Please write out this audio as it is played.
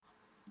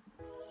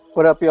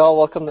What up, y'all?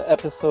 Welcome to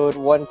episode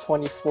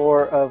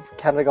 124 of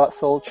Canada Got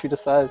Soul, True to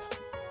Size.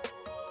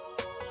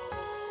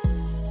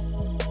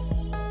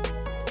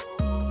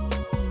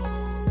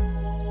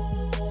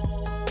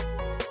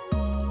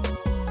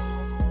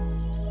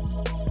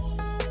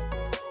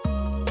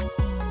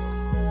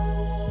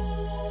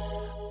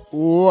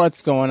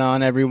 What's going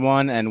on,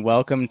 everyone, and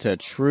welcome to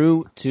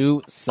True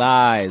to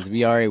Size.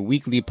 We are a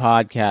weekly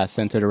podcast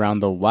centered around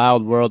the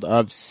wild world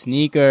of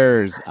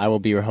sneakers. I will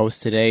be your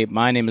host today.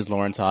 My name is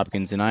Lawrence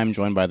Hopkins, and I'm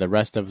joined by the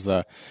rest of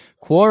the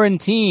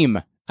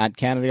quarantine at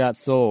Canada Got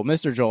Soul.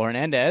 Mr. Joel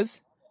Hernandez.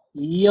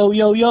 Yo,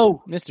 yo,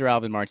 yo. Mr.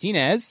 Alvin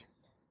Martinez.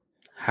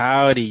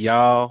 Howdy,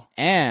 y'all.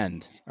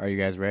 And, are you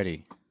guys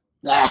ready?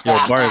 Yo,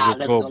 bars,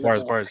 let's go,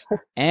 bars.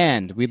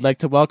 And we'd like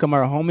to welcome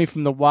our homie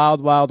from the Wild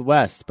Wild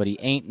West, but he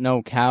ain't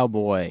no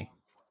cowboy.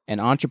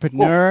 An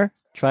entrepreneur,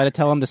 try to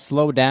tell him to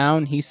slow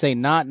down. He say,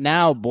 not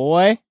now,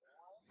 boy.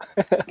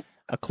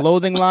 A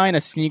clothing line,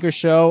 a sneaker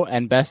show,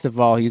 and best of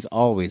all, he's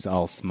always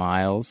all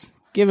smiles.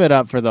 Give it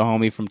up for the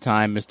homie from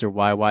time, Mr.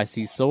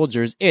 YYC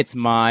Soldiers. It's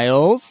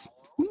Miles.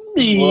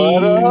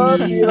 What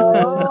up,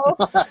 yo?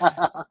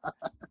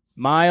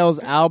 Miles,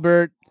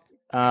 Albert,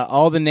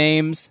 all the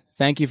names.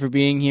 Thank you for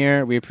being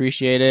here. We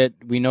appreciate it.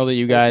 We know that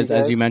you guys,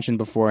 as you mentioned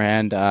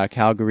beforehand,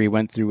 Calgary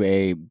went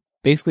through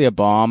basically a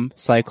bomb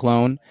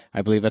cyclone.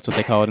 I believe that's what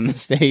they call it in the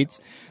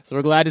States. So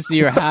we're glad to see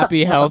you're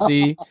happy,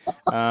 healthy,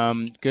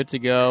 good to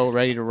go,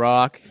 ready to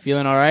rock.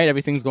 Feeling all right?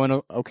 Everything's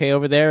going okay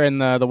over there in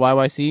the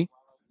YYC?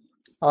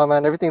 Oh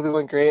man, everything's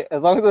going great.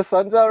 As long as the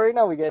sun's out right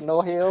now, we get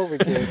no hail, we're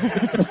good.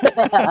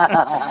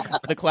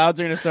 The clouds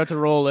are going to start to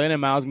roll in,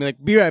 and Miles will be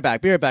like, be right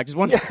back. Just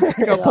one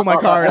second. I'll pull my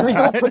car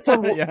inside. Put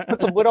some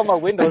wood on my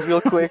windows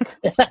real quick.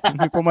 Let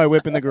me pull my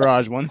whip in the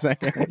garage. 1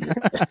 second.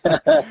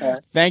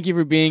 Thank you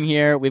for being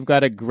here. We've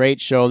got a great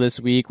show this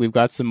week. We've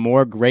got some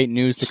more great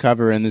news to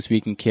cover in This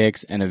Week in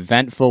Kicks, an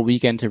eventful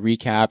weekend to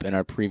recap in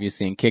our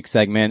Previously in Kicks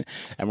segment,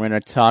 and we're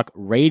going to talk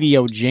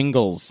radio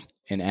jingles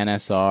in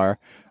NSR.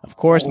 Of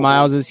course,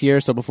 Miles is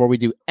here, so before we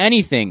do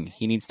anything,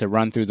 he needs to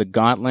run through the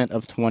gauntlet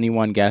of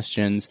 21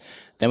 questions.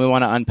 Then we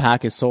want to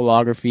unpack his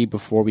soulography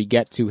before we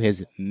get to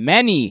his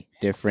many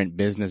different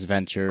business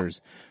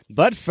ventures.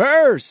 But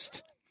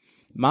first,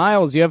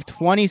 Miles, you have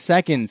 20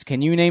 seconds.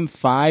 Can you name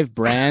 5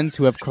 brands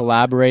who have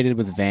collaborated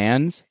with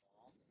Vans?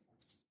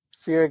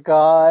 Fear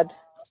God,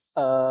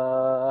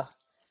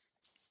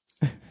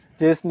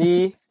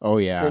 Disney. Oh,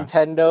 yeah.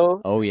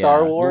 Nintendo. Oh, yeah.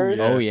 Star Wars.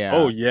 Oh, yeah.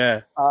 Oh,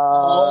 yeah.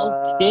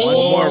 Okay.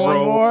 One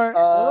more.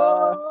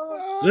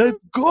 Let's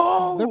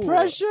go. The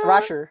pressure.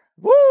 Thrasher.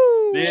 Woo!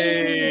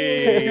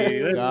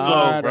 Yay. Let's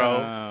Got go, bro.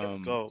 him.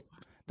 Let's go.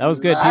 That was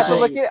good. I have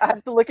People...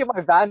 to look at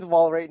my Vans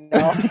wall right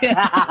now.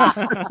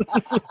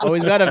 Oh,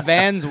 he's got a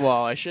Vans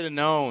wall. I should have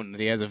known that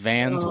he has a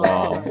Vans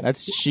wall.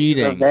 That's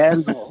cheating.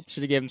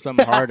 Should have given him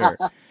something harder.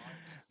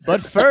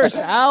 But first,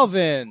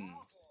 Alvin.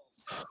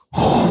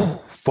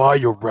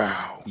 Fire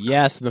round.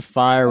 Yes, the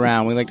fire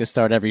round. We like to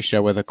start every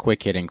show with a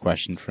quick hitting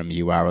question from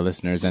you, our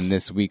listeners. And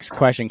this week's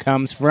question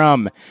comes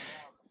from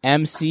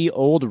MC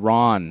Old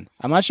Ron.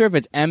 I'm not sure if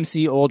it's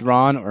MC Old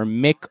Ron or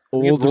Mick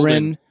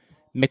Oldrin.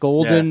 Mick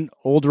Olden, yeah.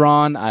 Old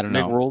Ron. I don't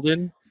know. Mick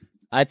Rolden.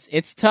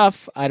 It's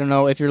tough. I don't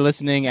know. If you're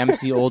listening,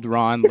 MC Old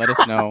Ron, let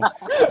us know.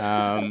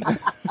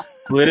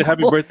 Belated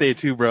happy birthday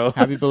too, bro.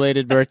 Happy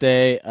belated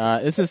birthday.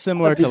 This is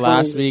similar to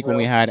last week when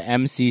we had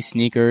MC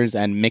Sneakers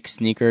and Mick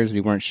Sneakers.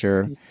 We weren't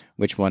sure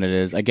which one it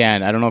is.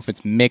 Again, I don't know if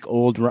it's Mick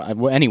Old.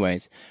 Well,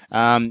 anyways,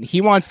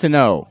 he wants to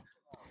know,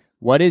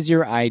 what is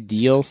your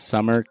ideal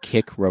summer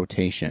kick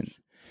rotation?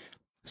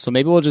 So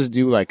maybe we'll just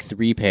do like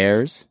 3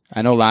 pairs.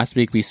 I know last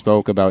week we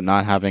spoke about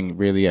not having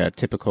really a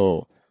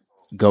typical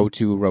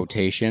go-to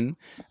rotation.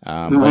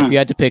 But if you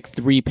had to pick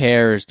 3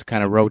 pairs to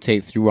kind of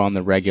rotate through on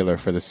the regular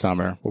for the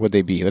summer, what would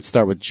they be? Let's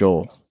start with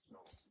Joel.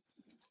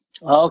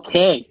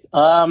 Okay.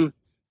 3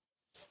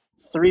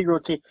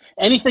 rotate.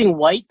 Anything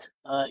white,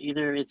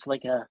 either it's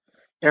like a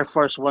Air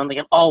Force One, like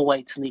an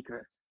all-white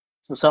sneaker.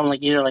 So something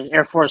like either like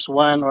Air Force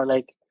One or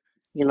like,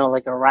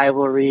 like a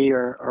Rivalry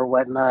or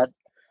whatnot.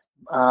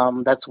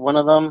 That's one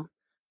of them.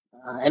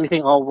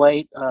 Anything all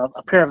white.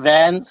 A pair of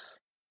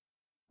Vans,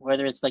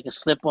 whether it's like a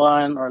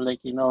slip-on or like,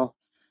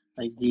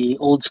 like the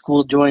old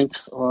school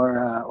joints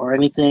or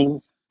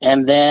anything.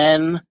 And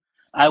then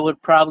I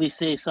would probably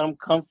say some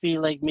comfy,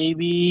 like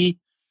maybe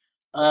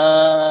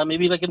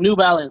like a New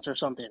Balance or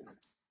something.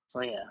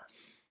 So yeah,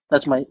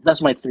 that's my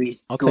 3.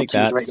 I'll take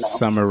that right now.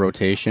 Summer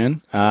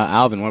rotation.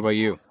 Alvin, what about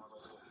you?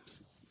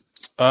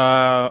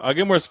 I'll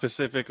get more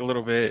specific a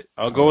little bit.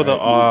 I'll go with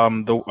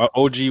the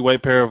OG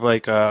white pair of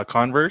like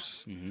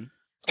Converse. Mm-hmm.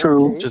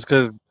 True. Just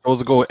because those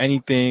will go with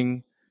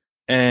anything,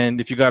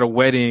 and if you got a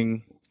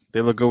wedding,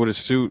 they look good with a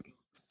suit.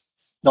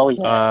 Oh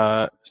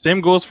yeah. Same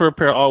goes for a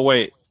pair of all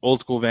white old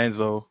school Vans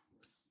though.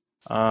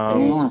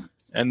 And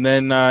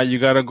then you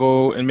gotta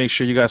go and make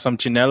sure you got some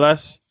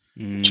chinelas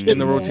in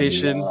the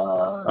rotation.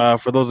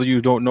 For those of you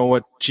who don't know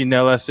what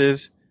chinelas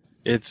is,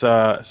 it's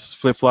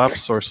flip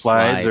flops or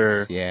slides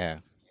or yeah.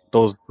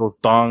 those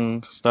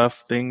thong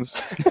stuff things.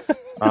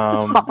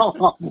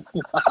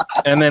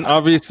 And then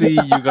obviously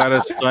you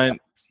gotta stunt.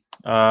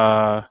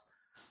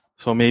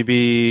 So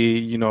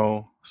maybe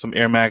some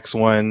Air Max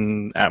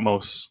 1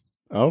 Atmos.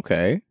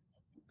 Okay.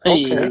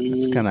 Hey.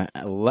 It's kind of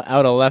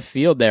out of left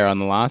field there on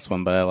the last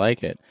one, but I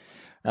like it.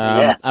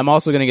 Yeah. I'm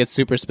also going to get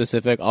super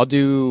specific. I'll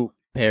do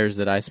pairs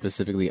that I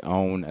specifically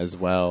own as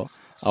well.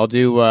 I'll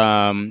do,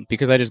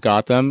 because I just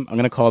got them, I'm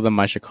going to call them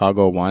my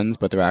Chicago ones,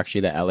 but they're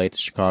actually the LA to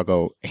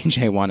Chicago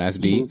AJ1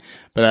 SB.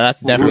 But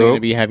that's definitely going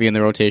to be heavy in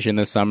the rotation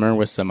this summer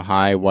with some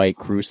high white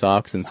crew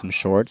socks and some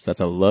shorts. That's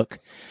a look.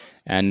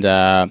 And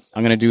I'm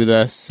going to do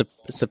the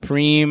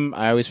Supreme,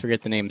 I always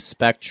forget the name,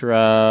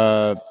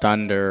 Spectra,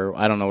 Thunder,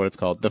 I don't know what it's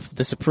called.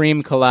 The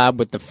Supreme collab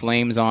with the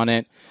flames on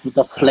it. With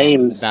the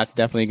flames. That's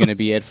definitely going to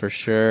be it for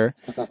sure.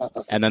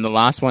 And then the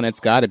last one,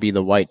 it's got to be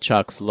the white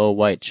Chucks, low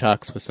white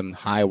Chucks with some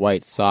high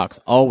white socks.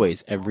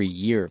 Always, every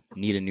year,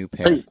 need a new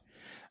pair.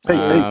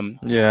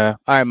 Yeah.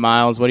 All right,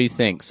 Miles, what do you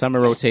think? Summer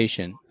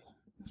rotation.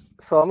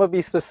 So I'm going to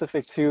be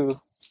specific too.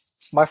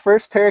 My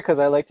first pair, because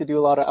I like to do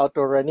a lot of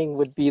outdoor running,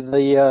 would be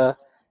the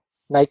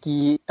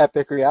Nike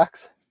Epic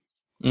Reacts.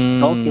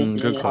 Okay,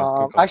 Good yeah.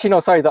 call. Good call. Actually,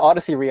 no, sorry, the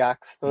Odyssey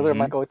Reacts. Those are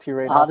my go-to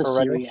right now for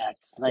Odyssey running. React.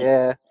 Like,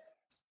 Yeah.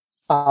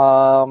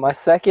 My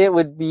second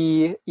would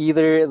be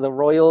either the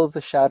Royals,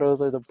 the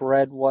Shadows, or the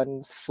Bread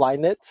ones Fly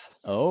Knits.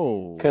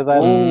 Oh. Because I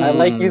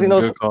like using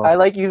those. good call. I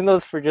like using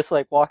those for just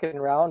like walking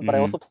around, but I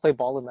Mhm. also play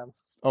ball in them.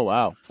 Oh,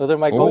 wow. Those are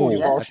my go-to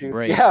yeah. ball That's shoes.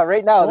 brave. Yeah,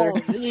 right now they're.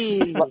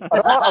 holy. A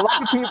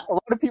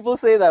lot of people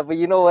say that, but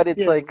you know what?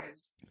 It's Yeah. like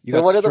You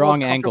they're got one of the most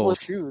strong comfortable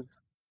ankles. shoes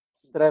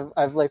that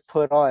I've like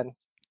put on.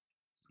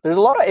 There's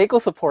a lot of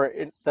ankle support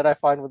that I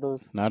find with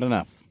those. Not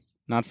enough.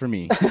 Not for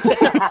me.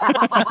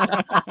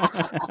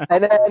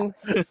 And then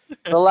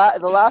the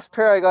last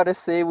pair I gotta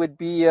say would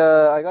be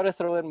I gotta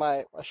throw in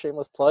my a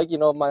shameless plug. You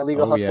know, my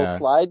Legal Oh, Hustle yeah.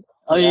 slide.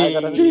 Oh, Yeah, yeah.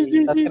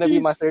 that's gonna be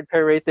my third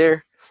pair right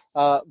there.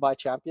 By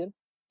Champion.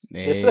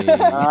 Hey.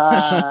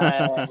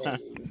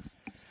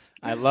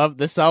 I love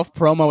the self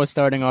promo is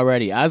starting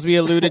already. As we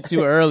alluded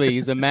to early,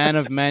 he's a man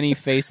of many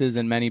faces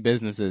and many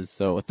businesses.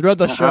 So throughout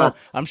the show,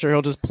 I'm sure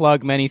he'll just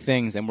plug many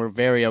things, and we're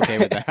very okay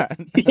with that.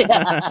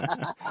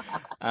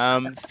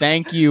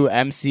 Thank you,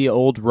 MC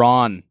Old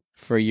Ron,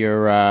 for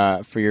your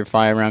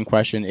fire round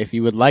question. If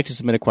you would like to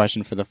submit a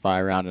question for the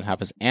fire round and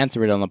have us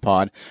answer it on the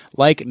pod,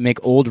 like Mick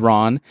Old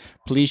Ron,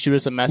 please shoot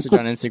us a message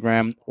on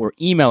Instagram or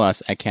email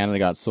us at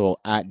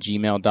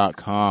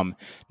canada.soul@gmail.com.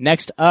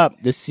 Next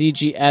up, the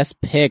CGS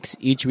picks.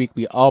 Each week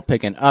we all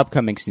pick an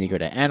upcoming sneaker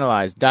to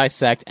analyze,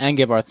 dissect, and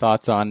give our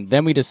thoughts on.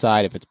 Then we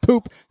decide if it's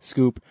poop,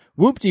 scoop,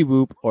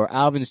 whoop-de-whoop, or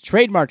Alvin's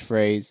trademarked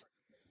phrase.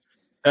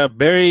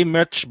 Very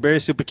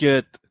super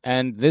cute.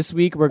 And this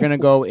week we're going to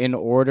go in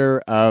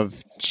order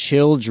of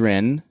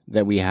children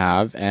that we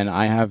have, and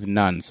I have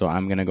none, so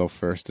I'm going to go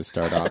first to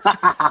start off.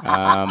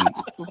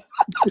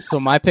 So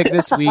my pick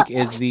this week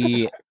is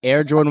the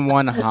Air Jordan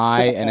 1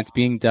 High, and it's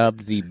being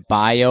dubbed the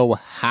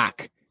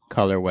Biohack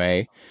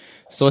colorway.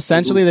 So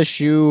essentially the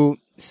shoe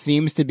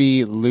seems to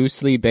be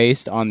loosely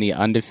based on the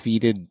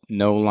undefeated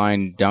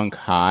no-line Dunk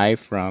High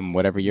from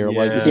whatever year it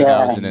was, Yeah.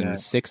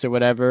 2006 or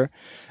whatever.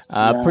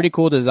 Pretty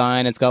cool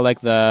design. It's got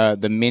like the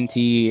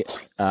minty,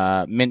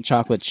 mint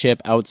chocolate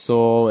chip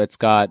outsole. It's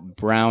got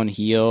brown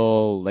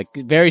heel, like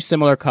very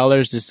similar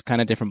colors, just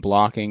kind of different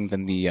blocking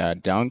than the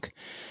Dunk.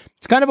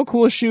 It's kind of a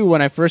cool shoe.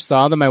 When I first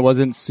saw them, I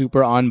wasn't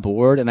super on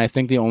board, and I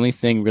think the only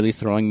thing really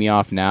throwing me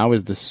off now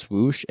is the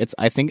swoosh.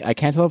 I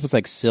can't tell if it's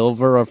like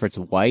silver or if it's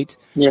white.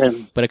 Yeah.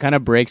 But it kind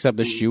of breaks up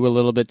the shoe a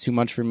little bit too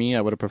much for me.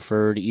 I would have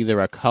preferred either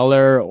a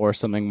color or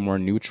something more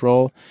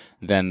neutral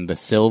than the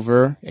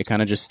silver. It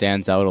kind of just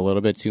stands out a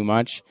little bit too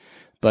much.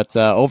 But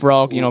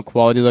overall,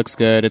 quality looks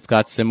good. It's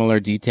got similar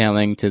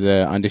detailing to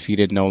the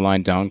undefeated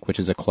no-line Dunk, which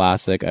is a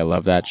classic. I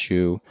love that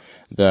shoe.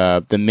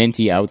 The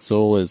minty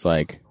outsole is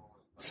like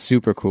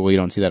super cool. You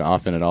don't see that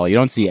often at all. You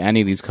don't see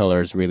any of these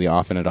colors really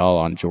often at all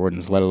on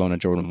Jordans, let alone a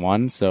Jordan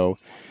 1. So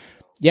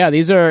yeah,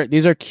 these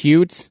are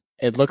cute.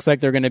 It looks like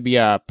they're going to be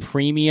a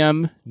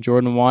premium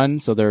Jordan 1,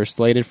 so they're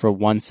slated for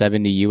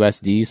 $170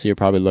 USD, so you're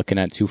probably looking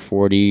at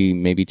 $240,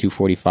 maybe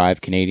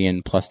 $245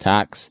 Canadian plus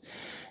tax,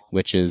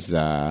 which is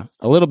a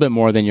little bit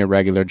more than your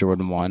regular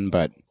Jordan 1,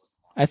 but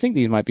I think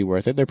these might be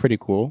worth it. They're pretty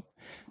cool.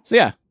 So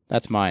yeah,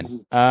 that's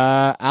mine.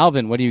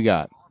 Alvin, what do you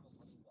got?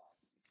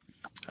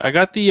 I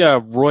got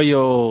the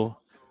Royal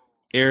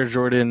Air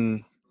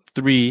Jordan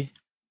 3,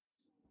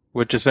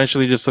 which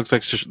essentially just looks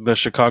like the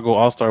Chicago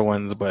All-Star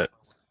ones, but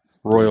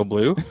royal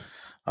blue.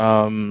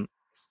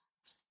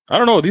 I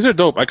don't know. These are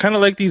dope. I kind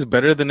of like these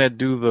better than I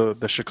do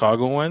the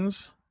Chicago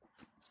ones.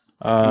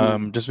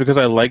 Just because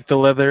I like the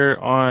leather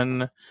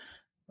on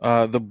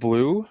the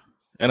blue,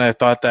 and I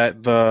thought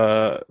that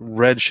the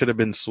red should have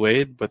been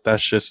suede, but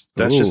that's just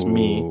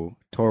me.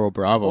 Toro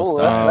Bravo Oh,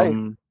 style. that's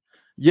nice.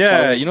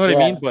 Yeah, you know what I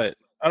Yeah. mean? But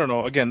I don't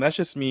know. Again, that's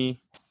just me.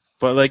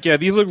 But like, yeah,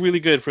 these look really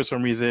good for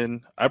some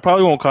reason. I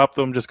probably won't cop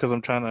them just because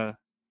I'm trying to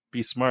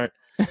be smart.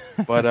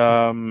 But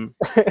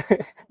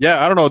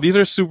yeah, I don't know. These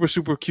are super,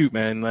 super cute,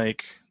 man.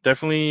 Like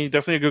definitely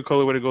a good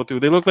colorway to go through.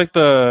 They look like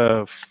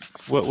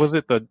what was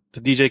it, the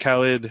DJ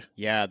Khaled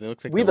Yeah, they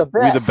looks like We the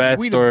We the best. Best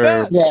We the or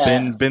best.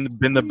 Yeah.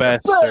 been the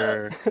best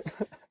or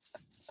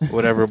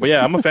whatever. But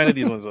yeah, I'm a fan of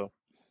these ones though.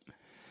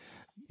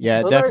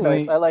 Yeah, Those are nice.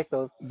 definitely. I like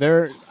those.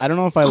 I don't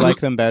know if I like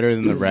them better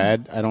than the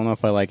red. I don't know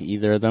if I like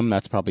either of them.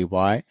 That's probably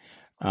why.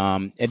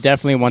 It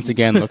definitely, once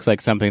again, looks like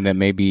something that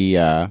maybe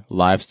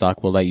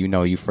Livestock will let you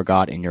know you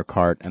forgot in your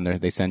cart, and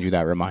they send you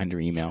that reminder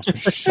email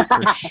for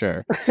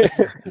sure.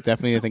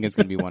 Definitely, I think it's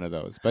going to be one of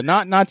those, but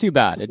not too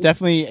bad. It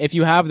definitely, if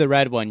you have the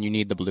red one, you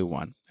need the blue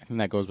one. I think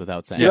that goes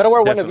without saying. You gotta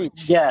wear one definitely. of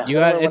each. Yeah.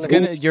 You're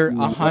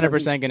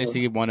 100% gonna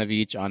see one of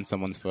each on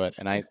someone's foot,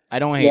 and I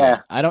don't hate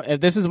it.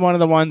 If this is one of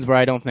the ones where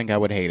I don't think I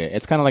would hate it.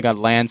 It's kind of like a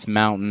Lance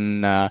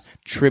Mountain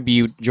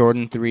tribute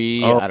Jordan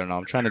 3. Oh. I don't know.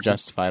 I'm trying to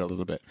justify it a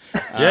little bit.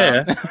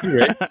 Yeah,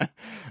 you're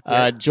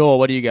right. Joel,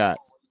 what do you got?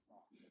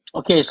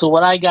 Okay, so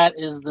what I got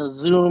is the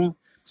Zoom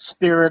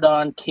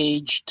Spiridon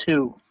Cage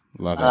 2.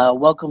 Love it.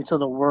 Welcome to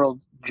the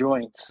world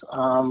joints.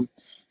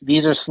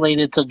 These are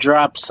slated to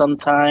drop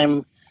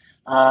sometime,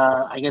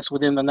 I guess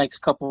within the next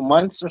couple of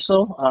months or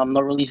so.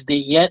 No release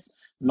date yet,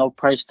 no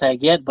price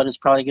tag yet, but it's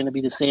probably going to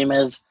be the same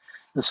as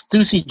the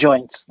Stussy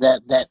joints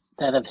that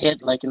have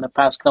hit like in the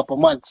past couple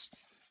months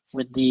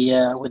with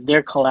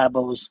their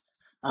collabos.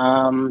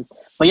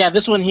 But yeah,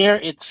 this one here,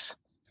 it's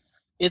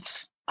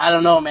I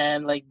don't know,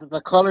 man. Like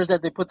the colors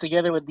that they put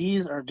together with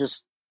these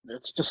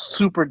it's just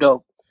super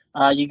dope.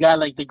 You got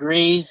like the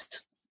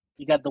grays,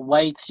 you got the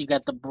whites, you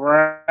got the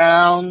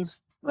browns,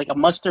 like a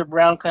mustard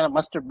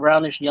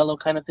brownish yellow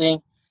kind of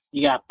thing.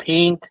 You got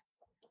pink.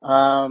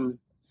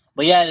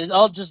 But yeah, it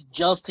all just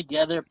gels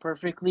together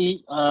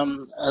perfectly.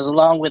 As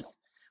along with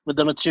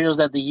the materials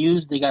that they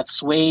use, they got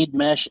suede,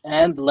 mesh,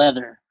 and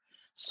leather.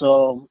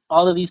 So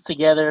all of these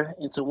together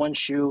into one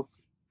shoe.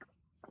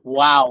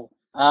 Wow.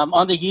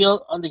 On the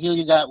heel,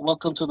 you got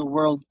 "Welcome to the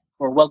World"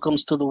 or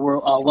 "Welcomes to the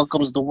World."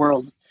 Welcomes the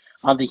world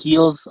on the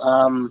heels.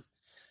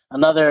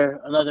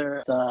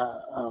 Another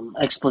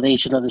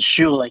explanation of the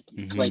shoe, like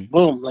it's like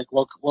boom, like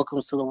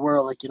welcomes to the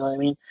world, like you know what I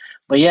mean.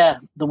 But yeah,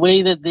 the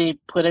way that they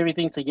put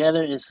everything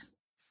together is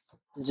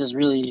just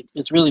really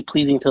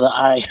pleasing to the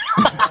eye.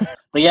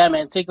 But yeah,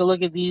 man, take a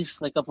look at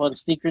these, like up on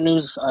Sneaker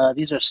News.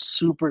 These are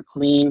super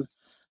clean.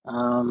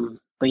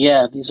 But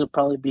yeah, these will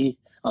probably be.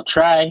 I'll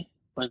try.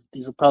 But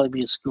these will probably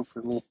be a scoop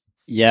for me.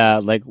 Yeah,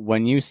 like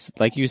you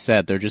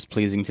said, they're just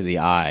pleasing to the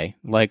eye.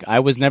 Like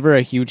I was never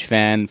a huge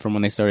fan from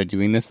when they started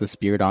doing this, the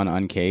Spiridon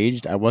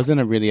Uncaged. I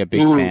wasn't really a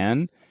big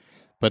fan,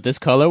 but this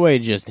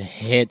colorway just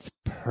hits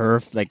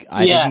perfect. Like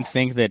I didn't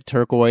think that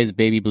turquoise,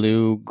 baby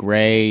blue,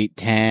 gray,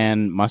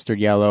 tan, mustard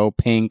yellow,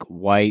 pink,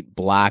 white,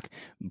 black,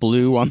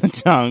 blue on the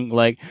tongue.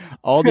 Like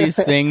all these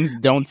things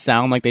don't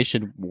sound like they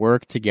should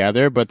work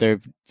together, but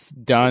they're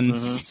done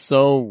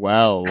so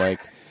well. Like.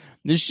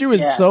 This shoe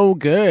is so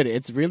good.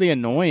 It's really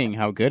annoying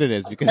how good it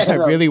is because I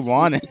really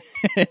want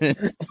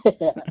it.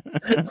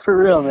 For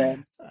real,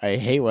 man. I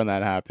hate when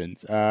that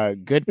happens.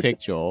 Good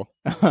pick, Joel.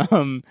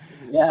 All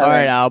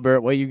right,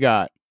 Albert, what you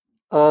got?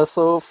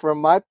 So for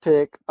my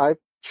pick, I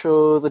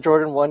chose a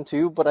Jordan 1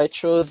 too, but I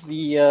chose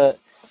the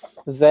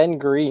Zen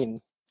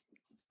Green.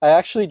 I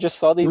actually just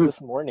saw these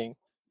this morning.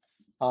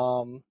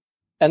 And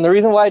the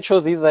reason why I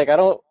chose these, like, I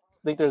don't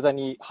think there's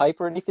any hype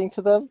or anything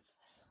to them.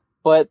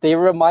 But they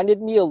reminded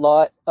me a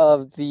lot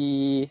of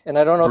and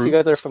I don't know if you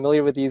guys are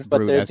familiar with these,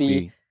 but they're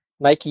the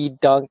Nike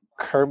Dunk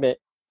Kermit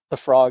the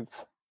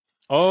Frogs.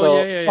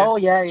 Oh,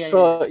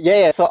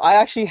 yeah. So I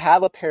actually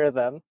have a pair of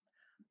them.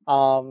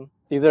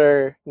 These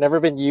are never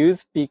been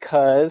used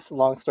because,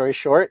 long story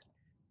short,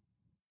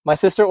 my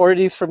sister ordered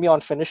these for me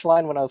on Finish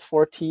Line when I was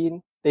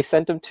 14. They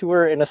sent them to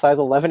her in a size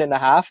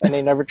 11.5, and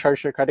they never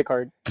charged her credit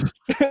card.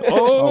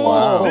 Oh,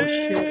 wow.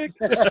 Sick.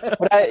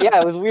 But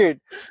it was weird.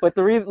 But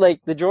the reason,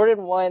 like the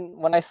Jordan 1,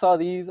 when I saw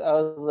these, I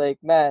was like,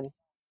 man,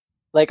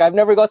 like I've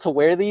never got to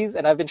wear these,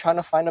 and I've been trying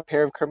to find a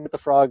pair of Kermit the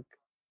Frog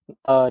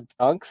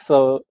dunks.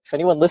 So if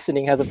anyone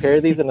listening has a pair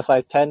of these in a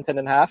size 10,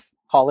 10.5,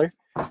 holler.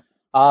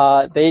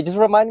 They just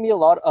remind me a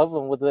lot of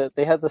them.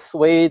 They have the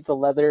suede, the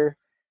leather.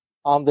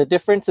 The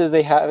difference is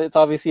it's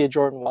obviously a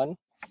Jordan 1.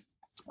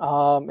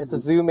 It's a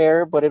Zoom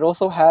Air, but it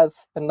also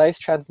has a nice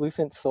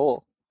translucent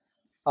sole.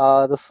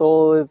 The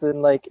sole is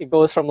it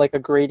goes from like a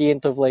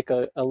gradient of like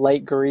a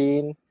light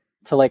green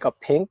to like a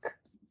pink.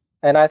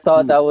 And I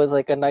thought that was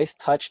like a nice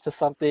touch to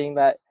something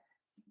that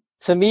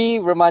to me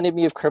reminded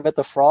me of Kermit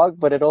the Frog,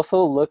 but it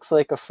also looks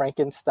like a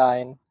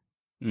Frankenstein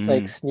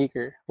like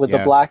sneaker with the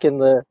black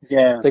and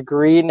the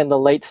green and the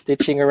light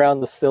stitching around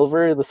the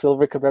silver. The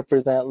silver could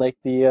represent like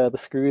the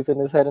screws in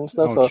his head and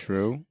stuff. Oh,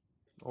 true.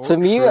 To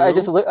me, I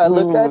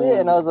looked at it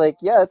and I was like,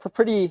 yeah, it's a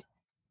pretty,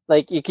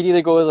 like, you could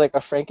either go with like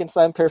a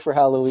Frankenstein pair for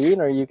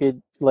Halloween, or you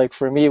could, like,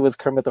 for me, it was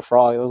Kermit the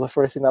Frog. It was the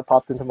first thing that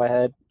popped into my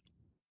head.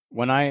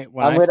 With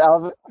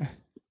Alvin.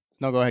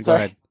 No, go ahead. Sorry.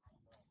 Go ahead.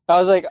 I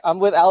was like, I'm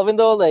with Alvin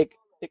though. Like,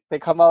 they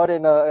come out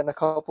in a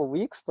couple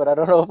weeks, but I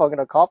don't know if I'm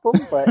gonna cop them.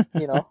 But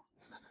you know.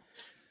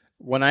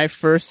 When I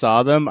first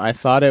saw them, I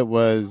thought it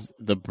was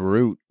the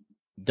Brute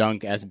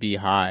Dunk SB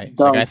High.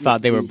 Dunk like I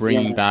thought they were SBs,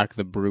 bringing yeah. back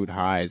the Brute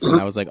Highs, and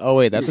I was like, oh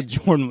wait, that's a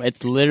Jordan.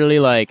 It's literally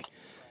like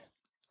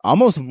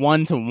almost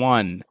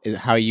 1-to-1 is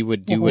how you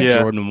would do a Yeah.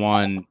 Jordan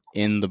 1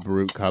 in the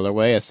Brute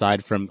colorway,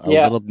 aside from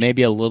Yeah.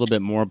 maybe a little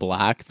bit more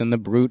black than the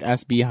Brute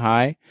SB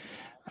High.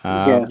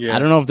 Yeah. I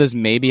don't know if this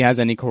maybe has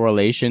any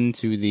correlation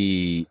to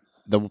the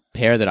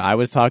pair that I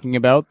was talking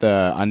about,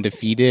 the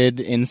undefeated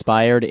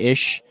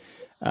inspired-ish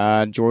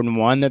Jordan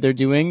 1 that they're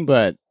doing,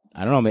 but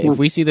I don't know. If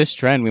we see this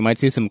trend, we might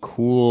see some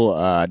cool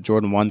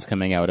Jordan 1s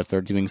coming out if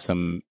they're doing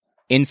some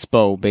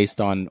inspo based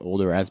on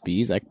older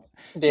SBs. I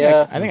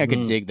think I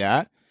could dig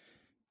that.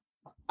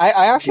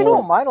 I actually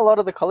don't mind a lot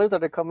of the colors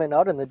that are coming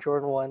out in the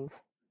Jordan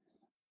ones.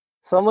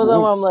 Some of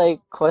them I'm like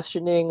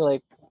questioning,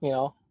 like,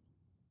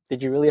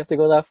 did you really have to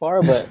go that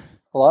far? But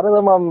a lot of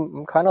them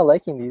I'm kind of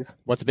liking these.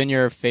 What's been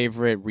your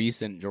favorite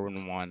recent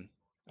Jordan 1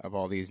 of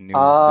all these the new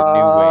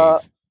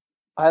wave?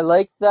 I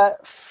like the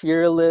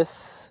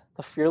fearless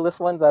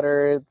ones that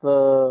are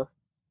the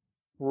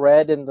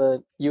red and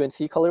the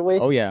UNC colorway.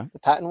 Oh yeah, the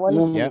patent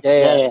one. Yep.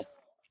 Yeah.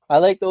 I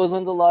like those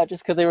ones a lot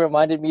just because they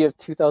reminded me of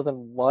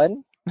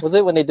 2001. Was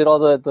it when they did all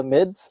the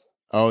mids?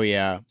 Oh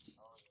yeah.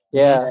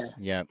 Yeah.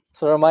 Yeah.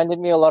 So it reminded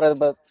me a lot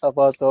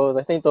about those.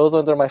 I think those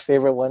ones are my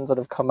favorite ones that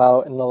have come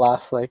out in the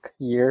last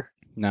year.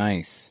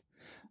 Nice.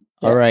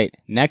 Yeah. All right.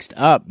 Next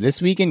up,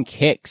 This Week in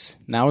Kicks.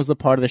 Now is the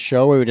part of the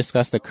show where we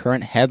discuss the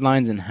current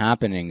headlines and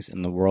happenings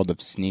in the world of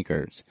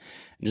sneakers.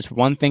 Just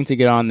one thing to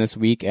get on this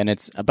week, and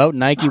it's about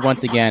Nike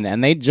once again,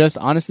 and they just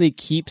honestly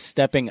keep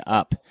stepping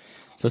up.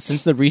 So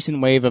since the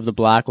recent wave of the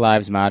Black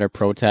Lives Matter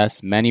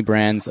protests, many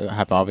brands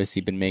have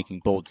obviously been making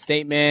bold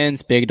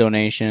statements, big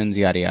donations,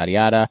 yada, yada,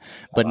 yada.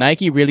 But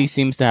Nike really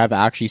seems to have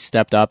actually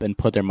stepped up and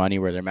put their money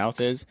where their mouth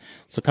is.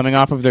 So coming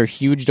off of their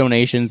huge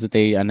donations that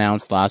they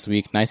announced last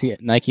week,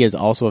 Nike has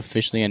also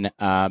officially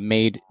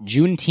made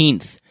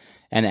Juneteenth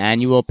an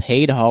annual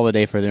paid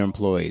holiday for their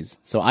employees.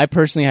 So I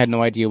personally had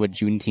no idea what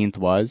Juneteenth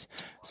was,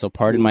 so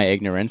pardon my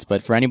ignorance.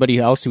 But for anybody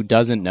else who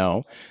doesn't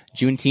know,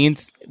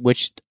 Juneteenth,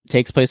 which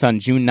takes place on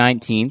June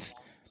 19th,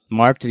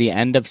 marked the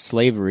end of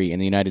slavery in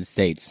the United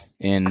States.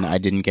 And I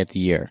didn't get the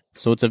year.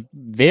 So it's a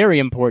very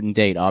important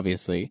date,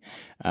 obviously.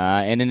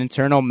 In an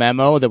internal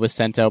memo that was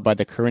sent out by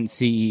the current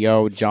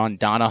CEO, John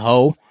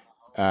Donahoe,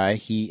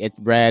 it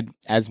read,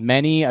 as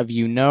many of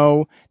you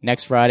know,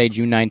 next Friday,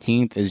 June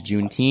 19th, is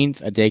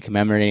Juneteenth, a day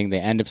commemorating the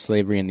end of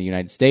slavery in the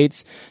United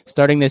States.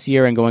 Starting this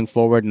year and going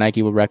forward,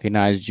 Nike will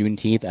recognize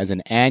Juneteenth as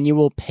an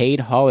annual paid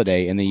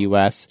holiday in the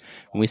U.S.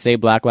 When we say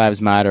Black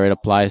Lives Matter, it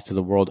applies to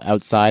the world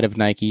outside of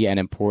Nike, and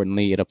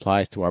importantly, it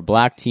applies to our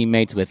black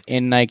teammates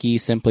within Nike.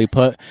 Simply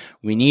put,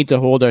 we need to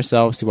hold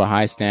ourselves to a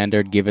high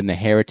standard given the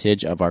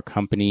heritage of our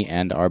company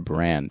and our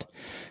brand.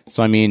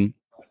 So, I mean,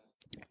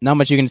 not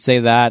much you can say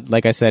that.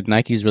 Like I said,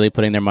 Nike's really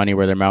putting their money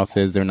where their mouth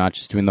is. They're not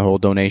just doing the whole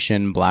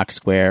donation, black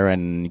square,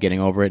 and getting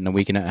over it in a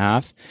week and a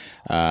half.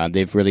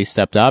 They've really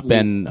stepped up,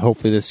 and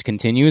hopefully this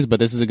continues.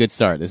 But this is a good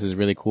start. This is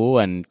really cool,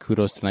 and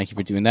kudos to Nike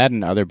for doing that,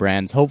 and other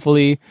brands.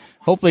 Hopefully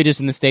just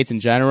in the States in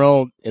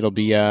general, it'll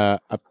be a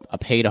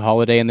paid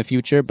holiday in the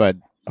future, but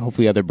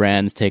hopefully other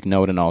brands take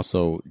note and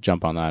also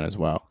jump on that as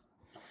well.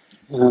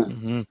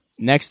 Mm-hmm.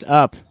 Next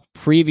up,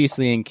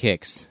 previously in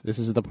Kicks. This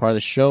is the part of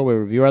the show where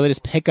we review our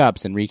latest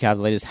pickups and recap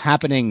the latest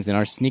happenings in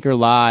our sneaker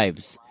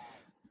lives.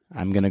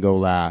 I'm going to go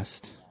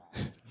last.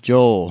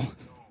 Joel,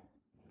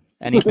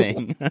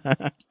 anything?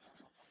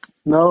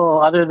 No,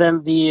 other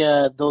than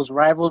the those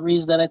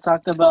rivalries that I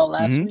talked about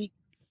last week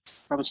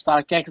from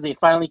StockX, they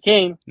finally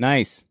came.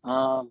 Nice.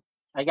 I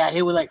got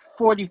hit with like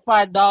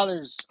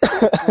 $45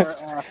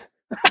 for,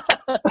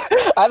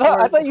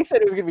 I thought you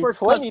said it was gonna be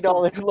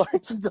 $20,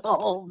 Lawrence.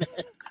 No,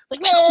 man.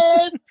 Like,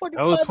 man, $45.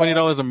 That was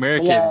 $20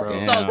 American, yeah, bro.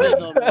 it's all good,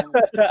 though,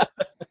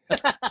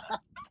 man.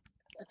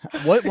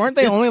 What weren't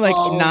they only like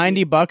all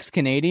 $90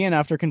 Canadian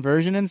after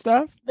conversion and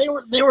stuff? They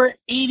were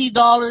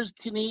 $80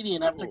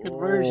 Canadian after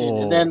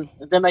conversion, and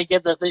then I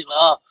get the thing.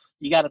 Oh,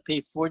 you got to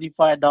pay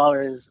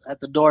 $45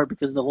 at the door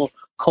because of the whole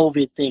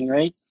COVID thing,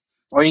 right?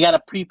 Or you got to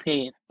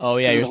prepay it. Oh,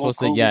 yeah, you're supposed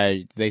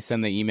to, they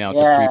send the email to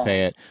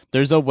prepay it.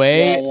 There's a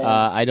way,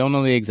 I don't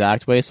know the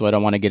exact way, so I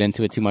don't want to get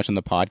into it too much on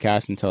the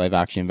podcast until I've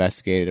actually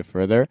investigated it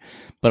further.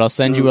 But I'll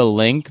send you a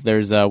link.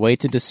 There's a way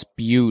to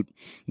dispute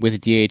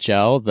with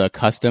DHL the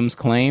customs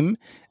claim.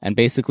 And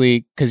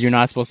basically, because you're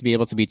not supposed to be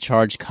able to be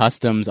charged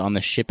customs on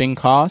the shipping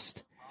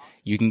cost,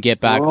 you can get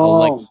back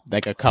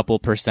like a couple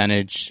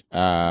percentage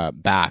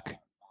back.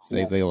 So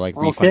they like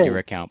refund your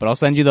account. But I'll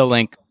send you the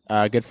link.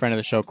 A good friend of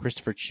the show,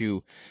 Christopher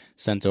Chu,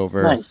 sent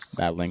over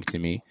that link to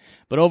me.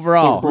 But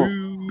overall,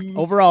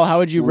 how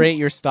would you rate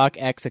your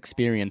StockX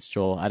experience,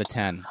 Joel, out of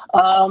 10?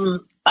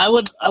 I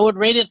would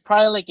rate it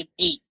probably like an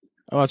 8.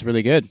 Oh, that's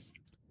really good.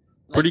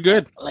 Pretty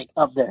good. Like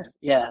up there,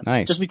 yeah.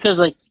 Nice. Just because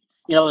it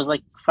was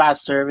like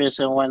fast service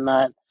and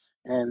whatnot,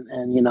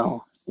 and it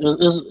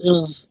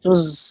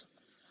was.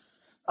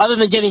 Other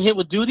than getting hit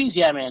with duties,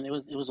 yeah, man, it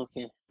was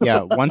okay.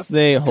 Yeah, once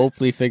they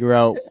hopefully figure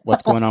out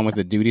what's going on with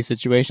the duty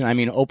situation. I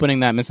mean,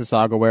 opening that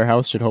Mississauga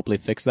warehouse should hopefully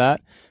fix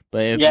that.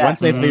 But once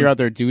they figure out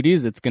their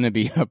duties, it's going to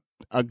be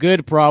a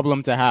good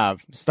problem to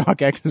have.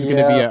 StockX is going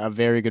to be a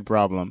very good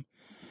problem.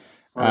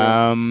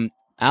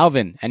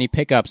 Alvin, any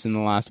pickups in the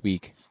last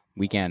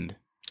weekend?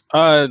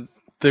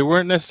 They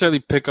weren't necessarily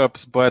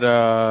pickups, but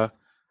our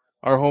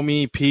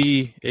homie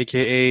P,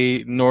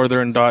 aka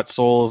Northern Dot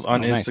Souls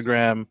on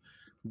Instagram,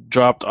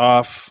 dropped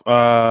off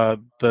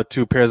the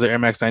 2 pairs of Air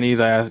Max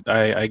 90s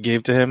I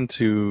gave to him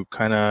to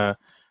kind of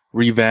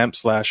revamp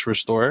 /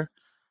 restore.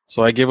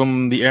 So I gave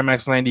him the Air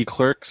Max 90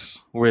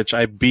 Clerks, which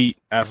I beat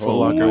at Foot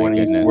Locker when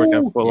he worked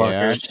at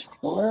Foot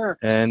Locker.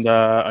 And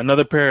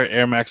another pair of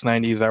Air Max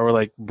 90s that were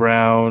like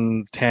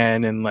brown,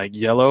 tan, and like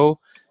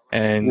yellow.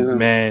 And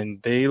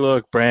man, they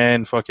look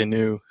brand fucking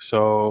new.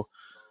 So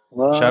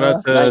shout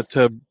out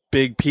to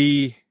Big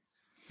P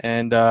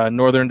and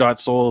Northern Dot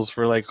Souls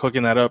for like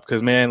hooking that up.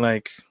 Cause man,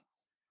 like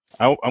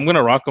I'm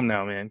gonna rock them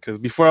now, man. Cause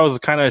before I was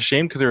kind of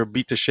ashamed because they were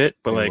beat to shit,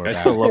 but like I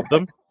still love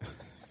them.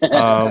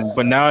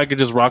 But now I could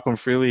just rock them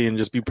freely and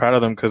just be proud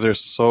of them because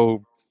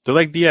they're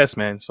like DS,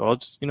 man. So I'll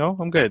just,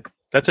 I'm good.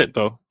 That's it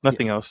though.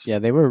 Nothing else. Yeah,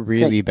 they were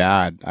really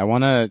bad. I don't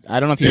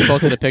know if you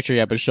posted a picture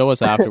yet, but show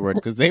us afterwards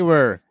because they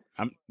were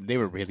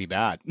really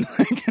bad.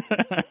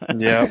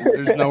 Yeah.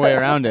 There's no way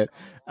around it.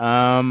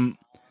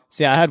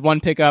 See, I had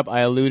one pickup. I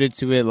alluded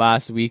to it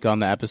last week on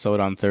the episode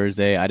on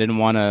Thursday. I didn't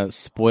want to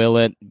spoil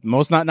it.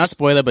 Not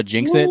spoil it, but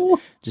jinx it.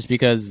 Just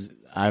because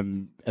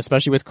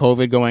especially with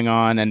COVID going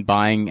on and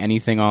buying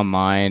anything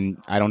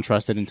online, I don't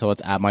trust it until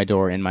it's at my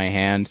door in my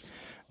hand.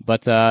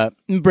 But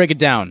break it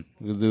down.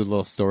 We'll do a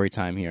little story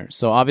time here.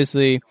 So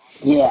obviously,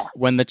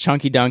 when the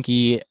Chunky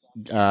Dunky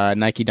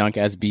Nike Dunk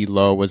SB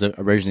Low was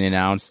originally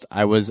announced,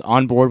 I was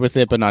on board with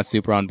it, but not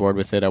super on board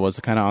with it. I was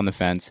kind of on the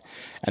fence.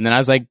 And then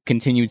as I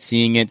continued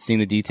seeing it, seeing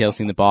the details,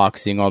 seeing the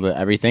box, seeing all the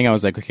everything, I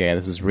was like, okay,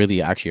 this is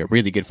really actually a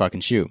really good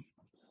fucking shoe.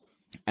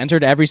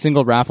 Entered every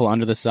single raffle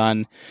under the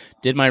sun,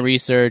 did my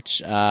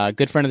research.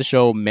 Good friend of the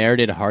show,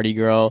 Meredith Hardy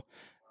Girl.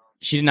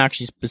 She didn't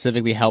actually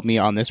specifically help me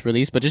on this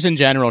release, but just in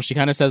general, she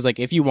kind of says, like,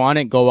 if you want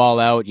it, go all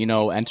out,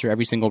 enter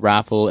every single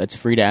raffle. It's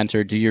free to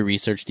enter. Do your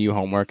research, do your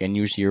homework, and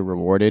usually you're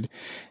rewarded.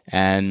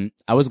 And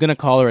I was going to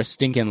call her a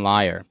stinking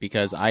liar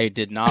because I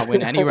did not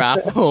win any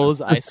raffles.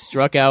 I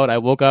struck out. I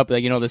woke up,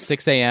 the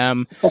 6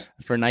 a.m.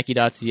 for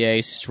Nike.ca,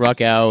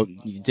 struck out,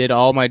 did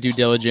all my due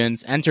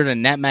diligence, entered a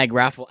NetMag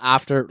raffle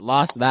after,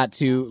 lost that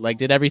too,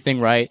 did everything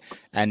right,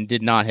 and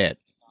did not hit.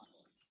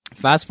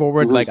 Fast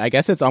forward, I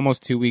guess it's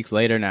almost 2 weeks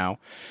later now.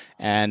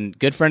 And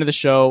good friend of the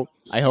show,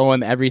 I owe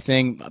him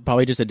everything,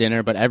 probably just a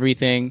dinner, but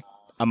everything.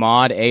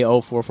 Ahmad,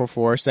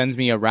 AO444, sends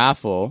me a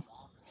raffle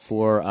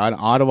for an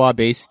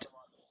Ottawa-based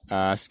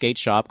skate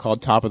shop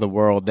called Top of the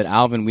World that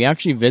Alvin, we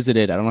actually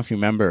visited. I don't know if you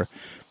remember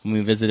when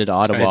we visited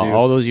Ottawa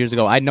all those years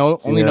ago. I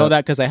only know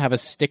that because I have a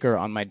sticker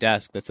on my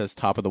desk that says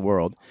Top of the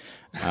World.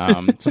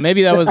 So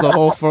maybe that was the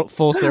whole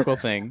full circle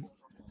thing.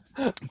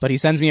 But he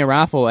sends me a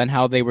raffle, and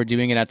how they were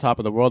doing it at Top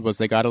of the World was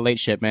they got a late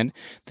shipment.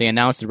 They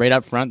announced right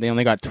up front they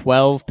only got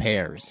 12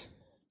 pairs.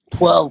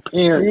 12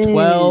 pairs.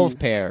 12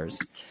 pairs.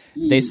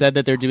 They said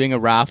that they're doing a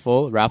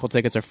raffle. Raffle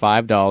tickets are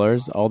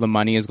 $5. All the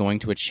money is going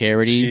to a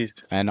charity,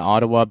 an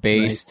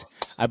Ottawa-based,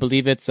 I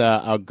believe it's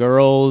a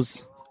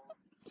girls'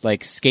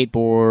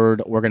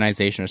 skateboard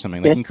organization or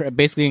something.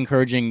 Basically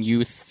encouraging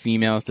youth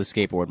females to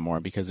skateboard more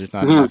because there's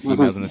not enough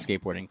females in the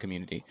skateboarding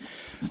community.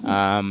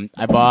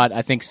 I bought,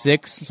 I think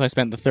 6, so I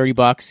spent the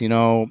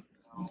 $30.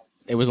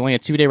 It was only a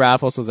 2-day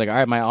raffle, so I was like, all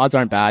right, my odds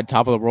aren't bad.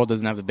 Top of the World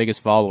doesn't have the biggest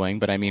following,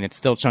 but I mean, it's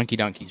still Chunky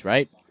Dunkies,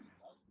 right?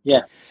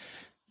 Yeah.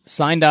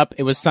 Signed up.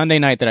 It was Sunday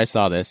night that I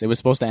saw this. It was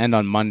supposed to end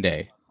on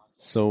Monday.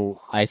 So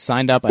I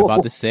signed up, I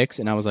bought the 6,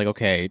 and I was like,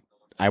 okay,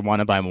 I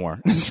want to buy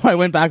more. So I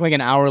went back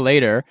an hour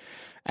later,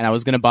 and I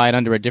was going to buy it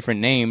under a different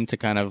name to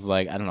kind of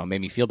I don't know,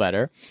 make me feel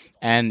better.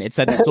 And it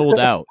said sold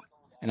out.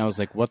 And I was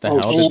like, what the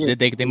hell?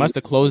 They must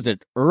have closed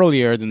it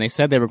earlier than they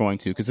said they were going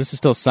to because this is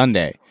still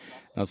Sunday.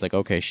 And I was like,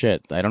 okay,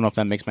 shit. I don't know if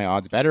that makes my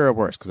odds better or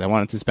worse because I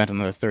wanted to spend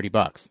another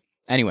 $30.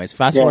 Anyways,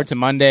 fast forward to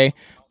Monday.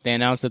 They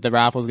announced that the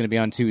raffle is going to be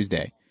on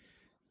Tuesday.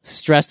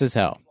 Stressed as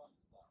hell.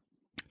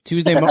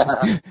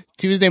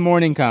 Tuesday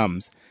morning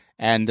comes.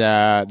 And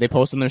they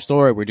post on their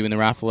story, we're doing the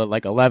raffle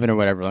at 11 or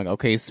whatever.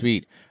 Okay,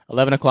 sweet.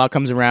 11 o'clock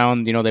comes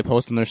around, they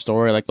post on their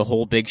story, the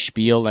whole big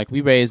spiel,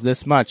 we raised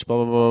this much, blah,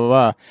 blah, blah, blah,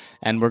 blah.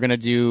 And we're going to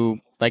do,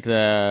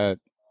 the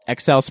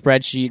Excel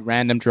spreadsheet,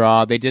 random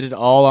draw. They did it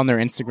all on their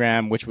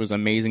Instagram, which was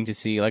amazing to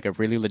see, a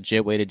really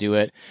legit way to do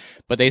it.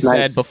 But they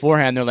said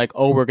beforehand, they're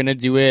we're going to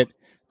do it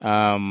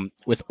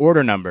with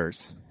order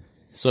numbers.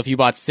 So if you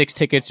bought 6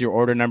 tickets, your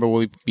order number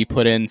will be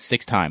put in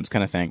 6 times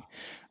kind of thing.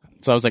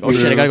 So I was like, oh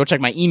shit, I gotta go check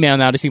my email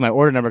now to see my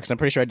order number because I'm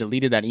pretty sure I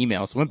deleted that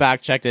email. So went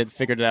back, checked it,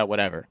 figured it out,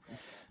 whatever.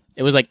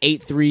 It was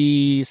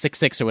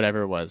 8366 or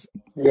whatever it was.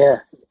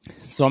 Yeah.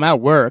 So I'm at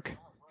work.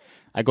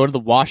 I go to the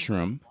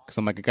washroom because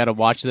I'm I gotta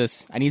watch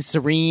this. I need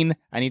serene.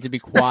 I need to be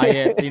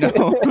quiet.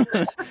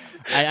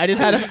 I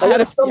just had a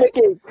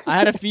feeling.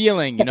 I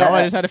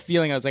just had a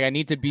feeling. I was I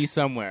need to be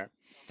somewhere.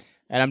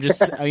 And I'm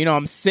just,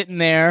 I'm sitting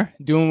there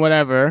doing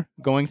whatever,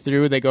 going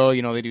through. They go,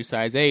 they do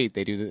size 8.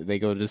 They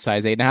go to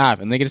size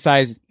 8.5, and they get a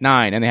size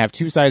 9, and they have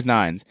 2 size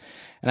 9s.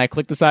 And I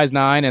click the size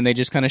 9, and they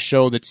just kind of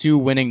show the 2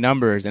 winning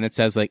numbers, and it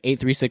says like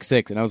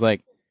 8366. And I was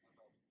like,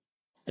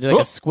 I did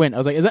like a squint. I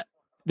was like, is that?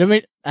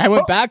 I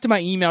went back to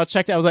my email,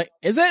 checked it. I was like,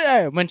 is it?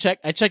 I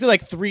checked it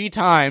like 3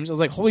 times. I was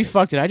like, holy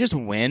fuck, did I just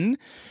win?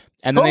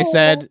 And then they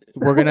said,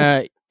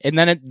 and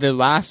then the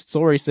last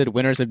story said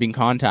winners have been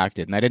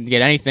contacted. And I didn't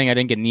get anything. I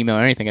didn't get an email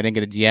or anything. I didn't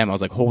get a DM. I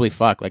was like, holy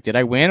fuck. Like, did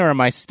I win, or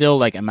am I still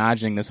like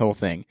imagining this whole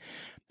thing?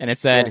 And it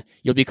said,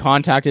 you'll be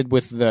contacted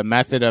with the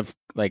method of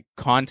like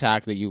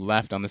contact that you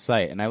left on the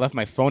site. And I left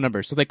my phone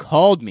number. So they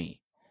called me.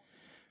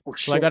 Oh,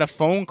 so I got a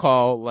phone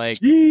call like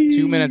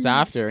 2 minutes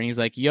after, and he's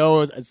like,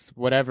 yo, it's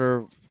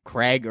whatever,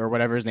 Craig or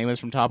whatever his name is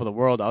from Top of the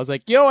World. I was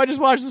like, yo, I just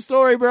watched the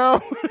story,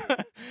 bro.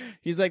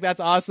 He's like, that's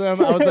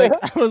awesome. I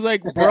was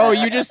like, bro,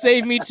 you just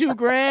saved me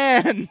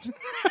 $2,000.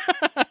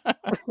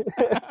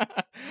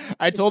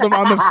 I told him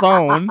on the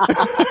phone.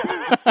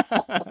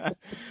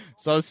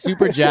 So I was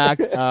super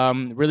jacked.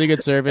 Really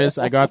good service.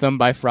 I got them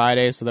by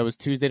Friday, so that was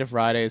Tuesday to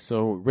Friday.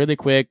 So really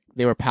quick.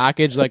 They were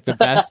packaged like the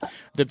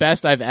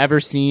best I've ever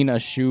seen a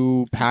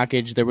shoe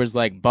package. There was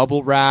like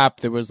bubble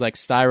wrap. There was like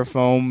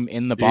styrofoam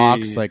in the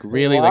box. Like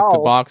really, like the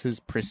box is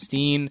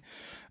pristine.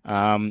 So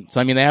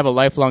I mean, they have a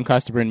lifelong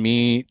customer in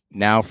me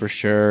now for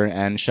sure.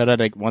 And shout out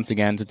like, once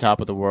again to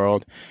Top of the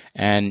World.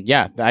 And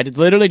yeah, I did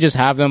literally just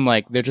have them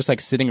like, they're just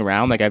like sitting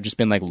around. Like I've just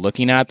been like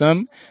looking at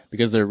them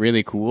because they're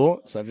really cool.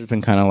 So I've just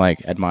been kind of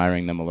like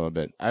admiring them a little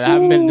bit. I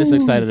haven't been this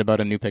excited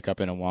about a new pickup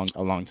in a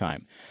long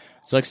time.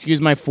 So excuse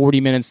my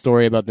 40-minute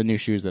story about the new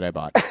shoes that I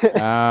bought.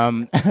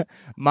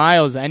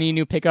 Miles, any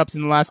new pickups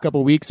in the last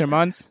couple weeks or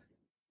months?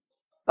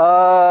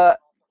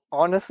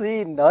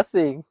 Honestly,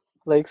 nothing.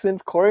 Like,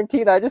 since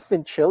quarantine, I just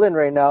been chilling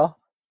right now.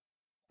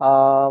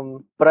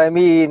 But I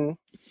mean,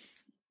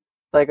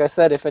 like I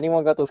said, if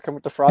anyone got those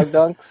Kermit the Frog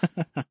dunks,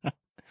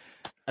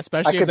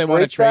 especially if they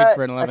want to trade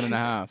for an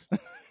 11.5.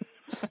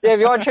 Yeah, if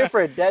you want to trade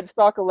for a dead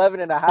stock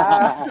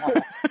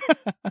 11.5.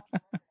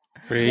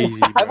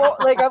 Crazy. I've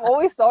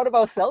always thought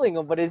about selling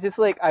them, but it's just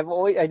like I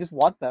just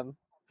want them.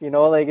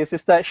 Like it's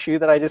just that shoe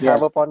that I just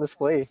have up on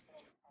display.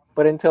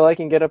 But until I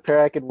can get a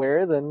pair I could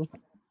wear, then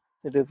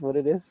it is what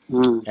it is.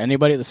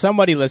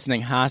 Somebody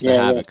listening has to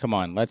have it. Come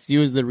on, let's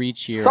use the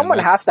reach here. Someone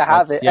has to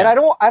have it, and I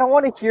don't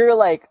want to hear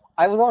like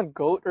I was on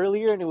Goat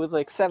earlier and it was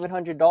like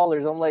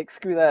 $700. I'm like,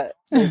 screw that.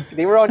 Like,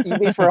 they were on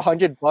eBay for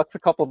 $100 a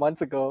couple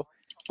months ago,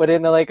 but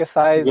in like a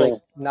size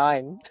like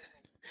 9.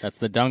 That's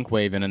the dunk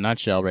wave in a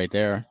nutshell, right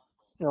there.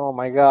 Oh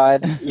my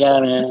god. Yeah,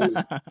 man.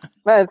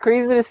 Man, it's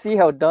crazy to see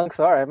how dunks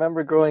are. I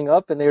remember growing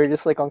up and they were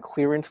just like on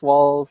clearance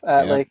walls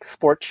at like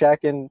Sport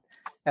Check and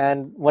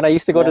when I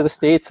used to go to the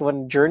States,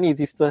 when Journeys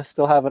used to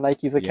still have a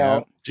Nike's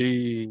account,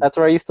 that's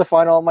where I used to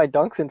find all my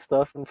dunks and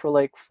stuff, and for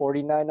like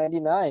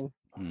 $49.99.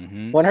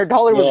 Mm-hmm. When her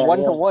dollar was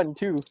 1-to-1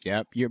 too.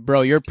 Yep, you're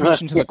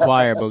preaching to the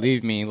choir.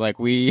 Believe me, like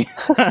we've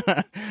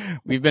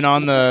been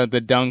on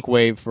the dunk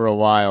wave for a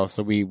while,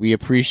 so we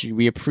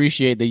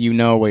appreciate that you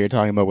know what you're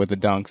talking about with the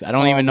dunks. I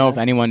don't even know if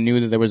anyone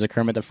knew that there was a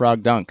Kermit the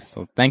Frog dunk.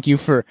 So thank you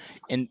for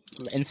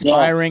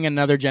inspiring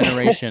another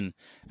generation,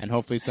 and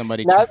hopefully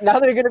somebody. Now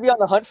they're gonna be on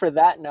the hunt for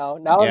that. Now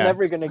I'm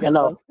never gonna get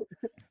them.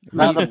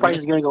 Now the price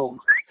is gonna go.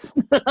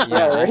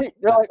 Right?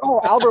 They're like,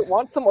 oh, Albert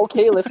wants them.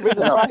 Okay, let's raise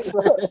the price.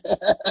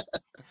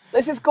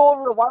 Let's just go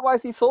over to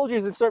YYC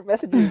Soldiers and start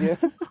messaging you.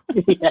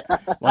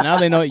 Well, now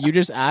they know you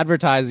just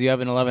advertise you have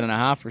an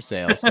 11.5 for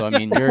sale. So, I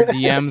mean, your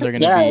DMs are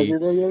going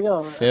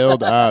to be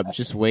filled up.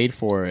 Just wait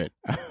for it.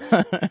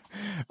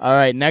 All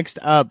right, next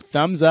up,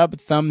 thumbs up,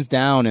 thumbs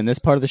down. In this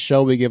part of the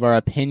show, we give our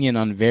opinion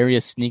on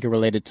various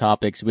sneaker-related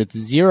topics with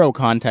zero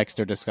context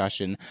or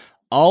discussion.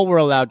 All we're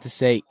allowed to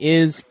say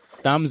is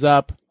thumbs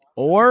up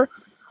or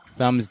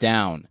thumbs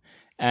down.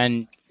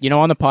 And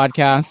on the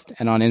podcast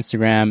and on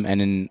Instagram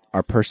and in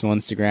our personal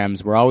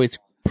Instagrams, we're always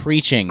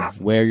preaching,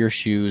 wear your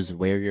shoes,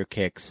 wear your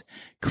kicks.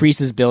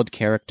 Creases build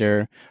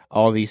character,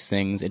 all these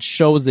things. It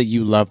shows that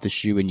you love the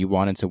shoe and you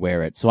wanted to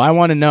wear it. So I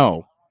want to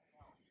know,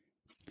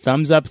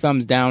 thumbs up,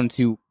 thumbs down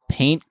to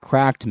paint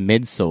cracked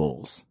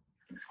midsoles.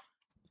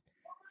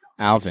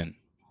 Alvin.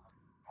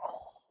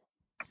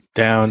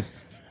 Down.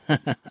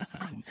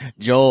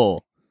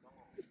 Joel.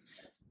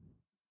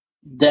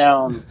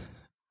 Down.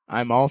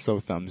 I'm also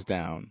thumbs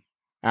down.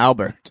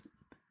 Albert.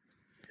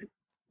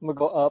 I'm gonna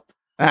go up.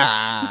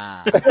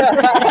 Ah.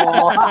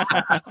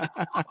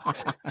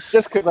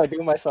 Just because I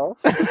do myself.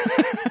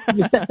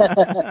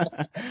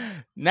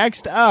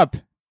 Next up,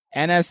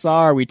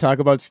 NSR. We talk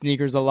about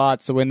sneakers a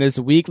lot. So in this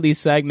weekly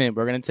segment,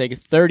 we're going to take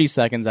 30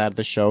 seconds out of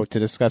the show to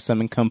discuss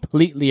something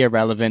completely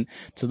irrelevant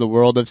to the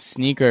world of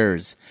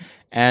sneakers.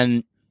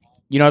 And,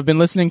 I've been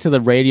listening to the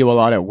radio a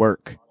lot at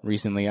work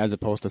recently as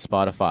opposed to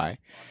Spotify.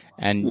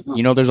 And,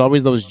 there's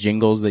always those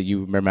jingles that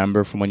you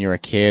remember from when you're a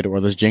kid,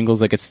 or those jingles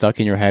that get stuck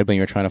in your head when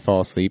you're trying to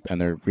fall asleep,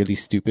 and they're really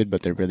stupid,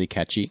 but they're really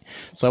catchy.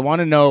 So I want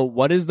to know,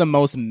 what is the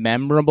most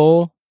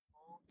memorable,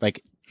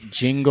 like,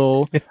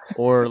 jingle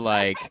or,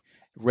 like,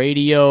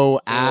 radio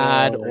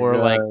ad my or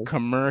like God.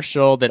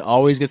 commercial that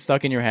always gets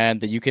stuck in your head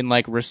that you can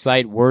like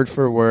recite word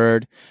for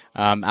word?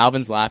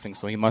 Alvin's laughing,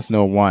 so he must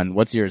know one.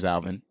 What's yours,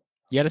 Alvin?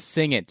 You got to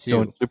sing it too.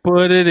 Don't you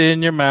put it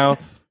in your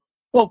mouth.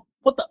 Oh,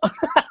 what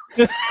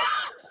the?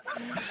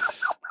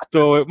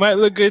 So it might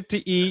look good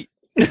to eat.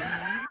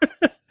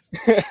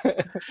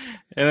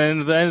 And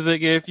then the end's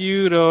like, if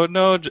you don't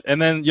know.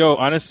 And then,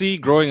 honestly,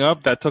 growing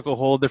up, that took a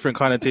whole different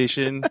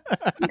connotation.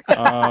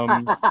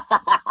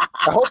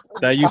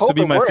 That used to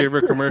be my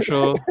favorite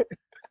commercial.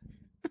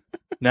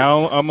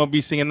 Now I'm going to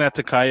be singing that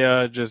to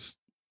Kaya just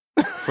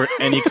for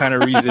any kind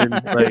of reason.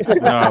 Like,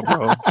 nah,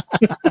 bro.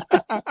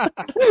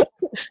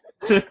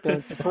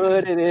 Don't you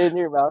put it in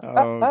your mouth.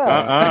 Oh,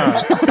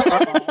 God.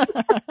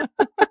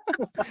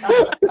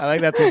 I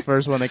like that's the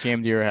first one that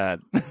came to your head.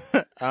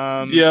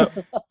 Yeah.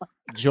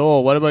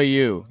 Joel, what about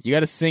you? You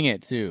got to sing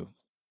it too.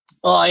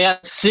 Oh, I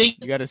got to sing.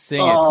 You got to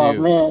sing it Oh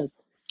too. man.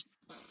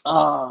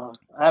 Oh,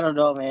 I don't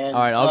know, man.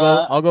 All right,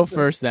 I'll go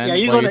first then. Yeah,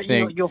 you while go. you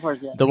think. You go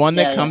first. Yeah. The one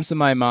that Yeah, comes to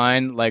my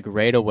mind like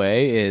right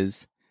away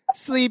is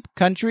Sleep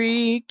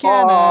Country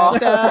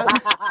Canada.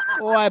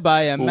 Why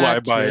buy a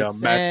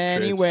mattress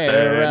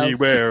anywhere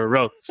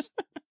else?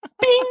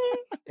 Bing!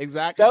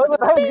 Exactly. That was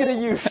what I was gonna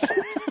use.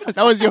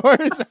 That was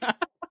yours?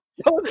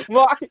 That was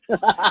mine.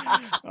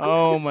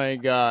 Oh my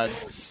God,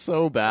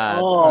 so bad.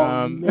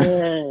 Oh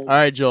man. All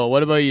right, Joel,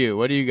 what about you?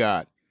 What do you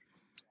got?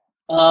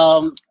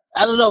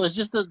 I don't know. It's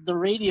just the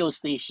radio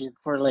station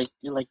for like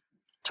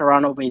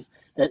Toronto based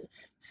that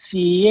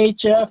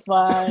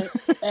CHFI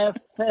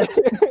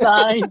FM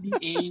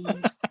 98.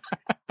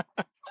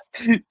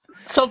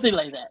 Something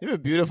like that. You have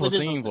a beautiful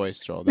Within singing the- voice,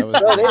 Joel. That was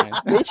Bro, really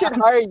nice. they should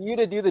hire you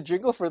to do the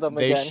jingle for them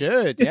They again.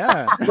 should,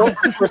 yeah.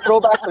 For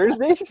Throwback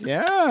Thursdays?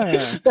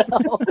 Yeah.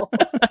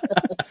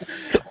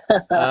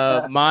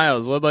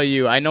 Miles, what about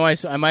you? I know I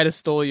might have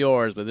stole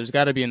yours, but there's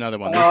got to be another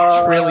one.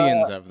 There's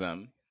trillions of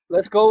them.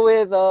 Let's go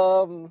with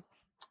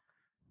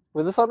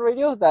was this on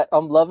radio? That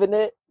I'm loving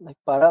it, like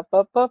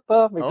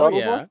ba-da-ba-ba-ba, McDonald's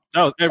yeah. one?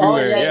 That was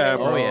everywhere. yeah, Yeah, yeah,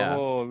 bro. yeah.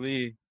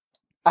 Holy.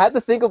 I had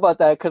to think about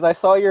that because I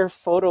saw your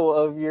photo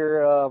of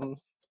your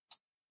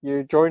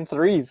Jordan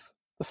 3s,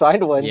 the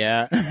signed one.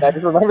 Yeah. I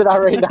just remember that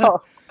right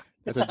now.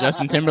 That's a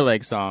Justin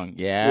Timberlake song.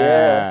 Yeah.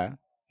 Yeah.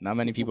 Not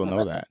many people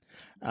know that.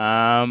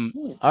 All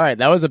right,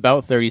 that was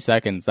about 30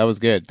 seconds. That was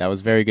good. That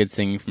was very good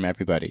singing from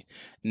everybody.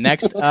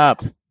 Next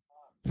up,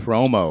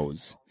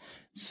 promos.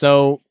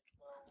 So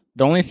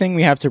the only thing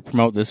we have to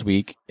promote this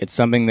week, it's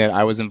something that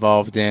I was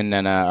involved in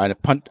and a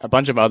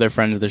bunch of other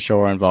friends of the show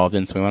are involved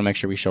in, so we want to make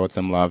sure we show it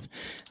some love.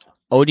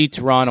 OD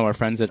Toronto, our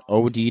friends at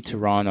OD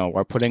Toronto,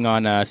 are putting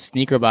on a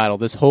sneaker battle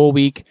this whole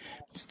week.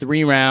 It's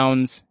 3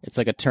 rounds. It's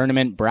like a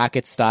tournament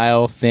bracket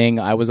style thing.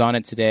 I was on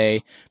it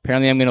today.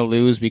 Apparently I'm going to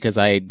lose because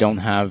I don't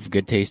have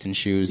good taste in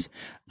shoes.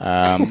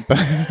 But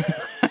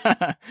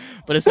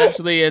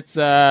essentially it's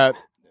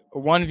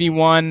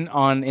 1v1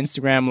 on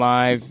Instagram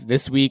Live.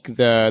 This week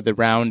the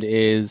round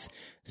is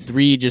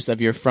 3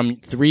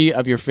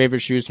 of your favorite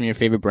shoes from your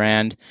favorite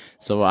brand.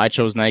 So I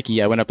chose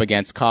Nike. I went up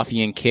against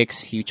Coffee and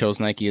Kicks. He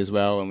chose Nike as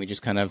well, and we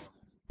just kind of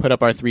put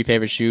up our 3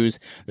 favorite shoes.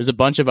 There's a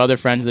bunch of other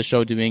friends of the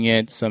show doing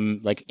it. Some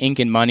like Ink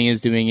and Money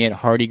is doing it.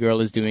 Hardy Girl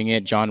is doing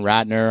it. John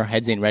Ratner,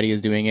 Heads Ain't Ready is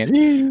doing it.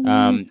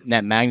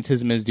 Net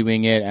Magnetism is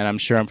doing it, and I'm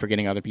sure I'm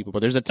forgetting other people. But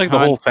there's a ton. It's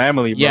like the whole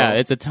family, bro. Yeah,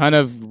 it's a ton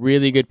of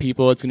really good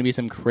people. It's going to be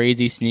some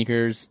crazy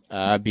sneakers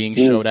being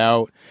showed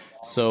out.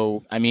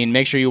 So, I mean,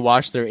 make sure you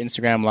watch their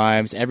Instagram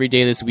lives. Every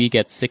day this week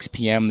at 6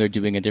 p.m., they're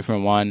doing a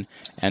different one.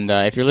 And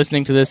if you're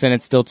listening to this and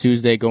it's still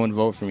Tuesday, go and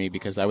vote for me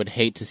because I would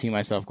hate to see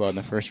myself go out in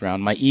the first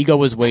round. My ego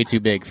was way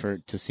too big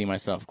to see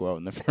myself go out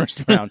in the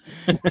first round.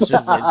 It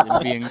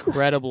would be an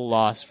incredible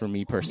loss for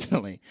me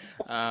personally.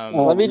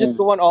 Let me just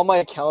go on all my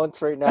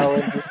accounts right now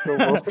and just go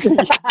vote for you.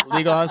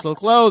 Legal Hustle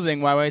Clothing,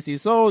 YYC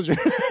Soldier.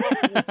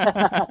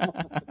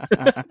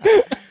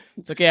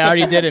 It's okay. I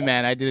already did it,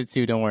 man. I did it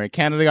too. Don't worry.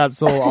 Canada Got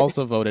Soul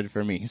also voted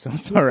for me, so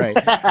it's all right.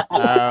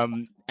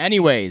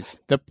 Anyways,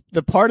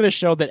 the part of the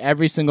show that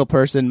every single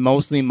person,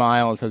 mostly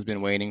Miles, has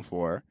been waiting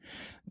for.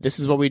 This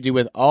is what we do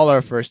with all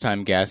our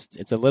first-time guests.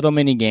 It's a little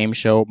mini game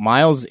show.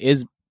 Miles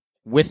is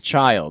with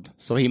child,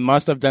 so he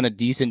must have done a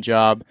decent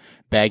job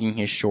bagging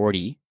his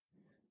shorty.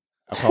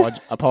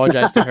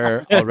 Apologize to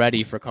her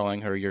already for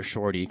calling her your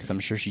shorty because I'm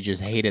sure she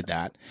just hated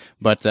that.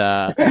 But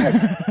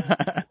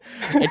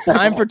it's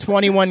time for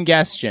 21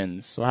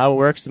 questions. So how it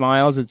works,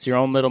 Miles, it's your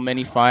own little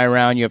mini fire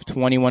round. You have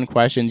 21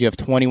 questions. You have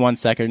 21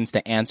 seconds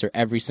to answer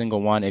every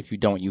single one. If you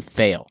don't, you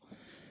fail.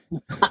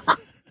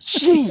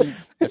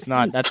 Jeez. That's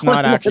not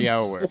actually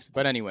how it works.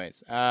 But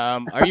anyways,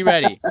 are you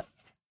ready?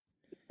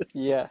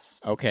 Yes.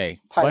 Okay.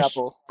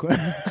 Pineapple.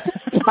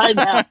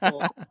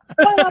 Pineapple.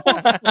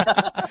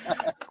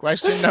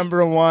 Question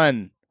number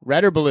 1.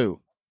 Red or blue?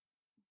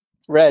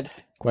 Red.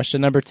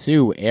 Question number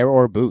 2. Air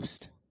or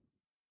Boost?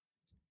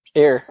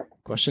 Air.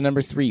 Question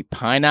number 3.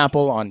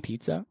 Pineapple on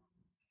pizza?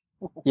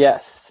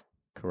 Yes.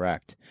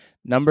 Correct.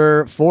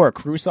 Number 4.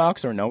 Crew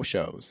socks or no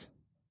shows?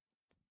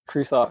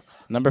 Crew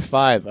socks. Number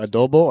 5.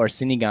 Adobo or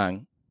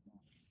sinigang?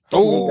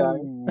 CD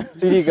Gang.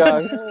 CD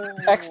Gang.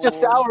 Extra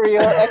sour, yo.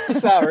 Extra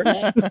sour.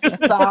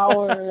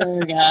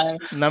 Sour guy.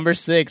 Number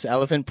 6,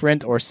 elephant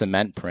print or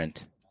cement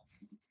print.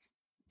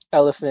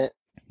 Elephant.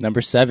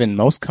 Number 7,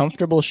 most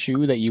comfortable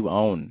shoe that you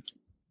own.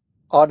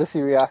 Odyssey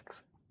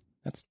Reacts.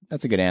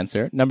 That's a good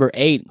answer. Number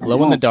 8,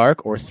 glow in the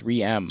dark or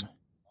 3M.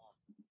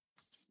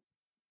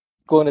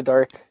 Glow in the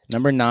dark.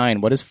 Number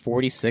 9, what is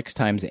 46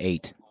 times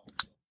 8?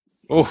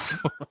 Oh,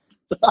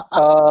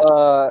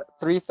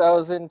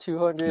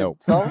 3,200 Nope.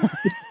 some?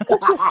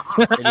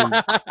 It is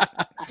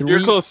you're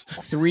close.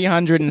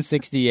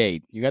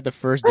 368. You got the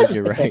first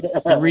digit right.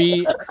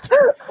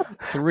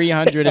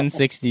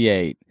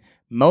 368.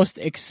 Most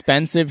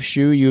expensive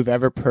shoe you've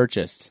ever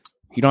purchased.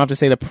 You don't have to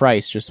say the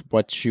price, just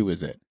what shoe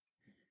is it?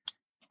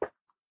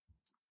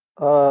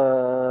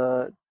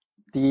 The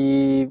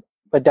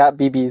Adapt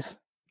BBs.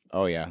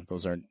 Oh yeah,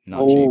 those are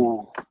not cheap.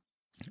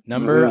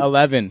 Number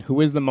 11, who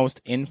is the most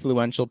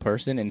influential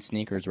person in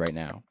sneakers right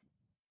now?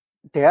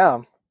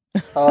 Damn.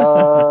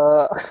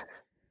 I'm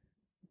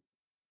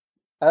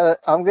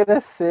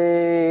gonna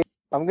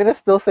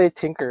still say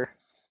Tinker.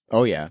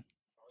 Oh yeah.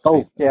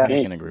 Oh, Yeah. I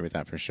okay. can agree with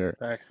that for sure.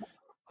 Facts.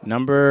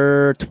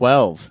 Number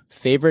 12,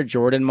 favorite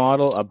Jordan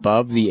model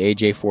above the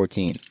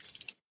AJ14.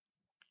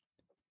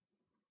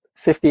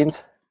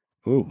 15s.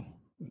 Ooh,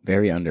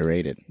 very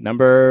underrated.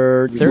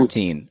 Number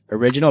 13,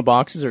 original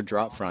boxes or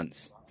drop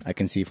fronts? I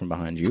can see from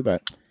behind you,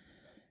 but...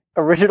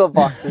 Original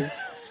boxes.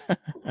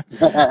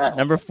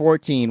 Number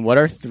 14, what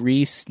are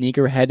 3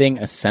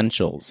 sneakerheading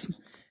essentials?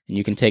 And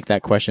you can take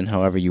that question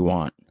however you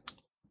want.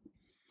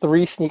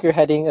 3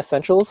 sneakerheading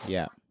essentials.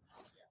 Yeah.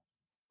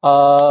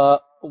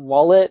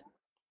 Wallet,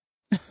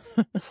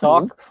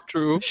 socks,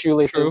 True.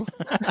 shoelaces. True.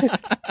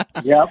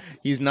 Yep.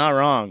 He's not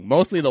wrong.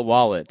 Mostly the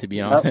wallet, to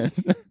be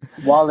honest.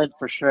 Wallet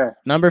for sure.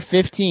 Number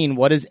 15,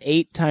 what is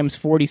 8 times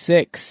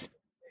 46?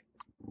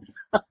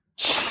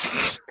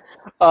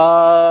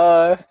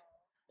 Can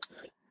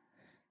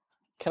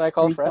I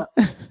call a friend?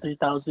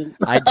 3,000.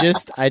 I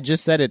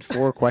just said it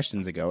 4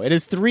 questions ago. It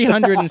is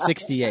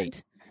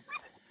 368.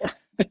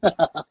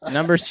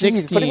 Number Jeez, putting me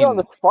 16. on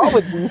the spot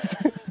with these.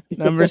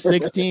 Number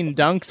 16,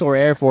 Dunks or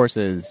Air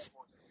Forces?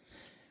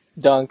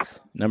 Dunks.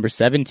 Number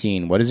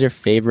 17, what is your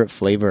favorite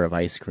flavor of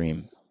ice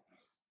cream?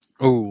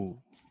 Oh.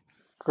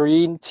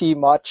 Green tea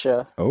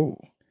matcha. Oh.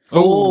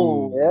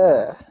 Oh.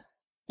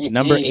 Yeah.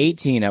 Number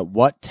 18, at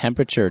what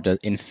temperature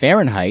in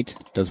Fahrenheit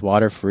does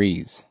water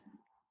freeze?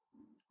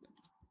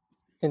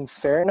 In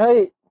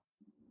Fahrenheit,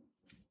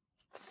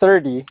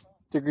 30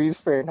 degrees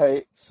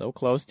Fahrenheit. So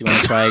close. Do you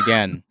want to try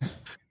again?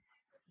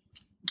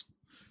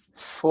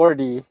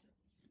 40,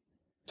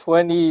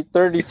 20,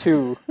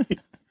 32.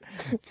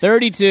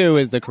 32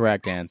 is the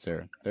correct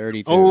answer.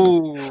 32.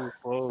 Oh.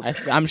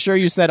 Close. I'm sure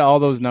you said all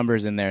those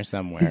numbers in there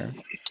somewhere.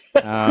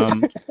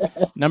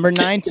 Number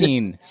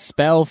 19,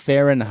 spell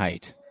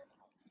Fahrenheit.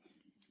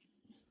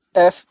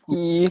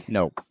 F-E.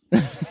 Nope.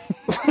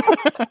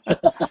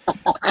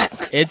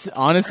 It's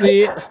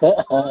honestly,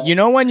 you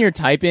know when you're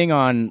typing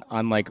on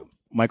like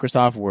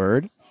Microsoft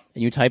Word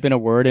and you type in a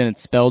word and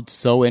it's spelled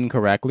so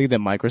incorrectly that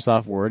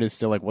Microsoft Word is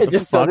still like, what It the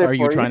just fuck does it are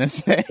you for trying to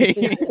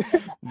say?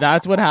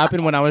 That's what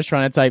happened when I was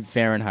trying to type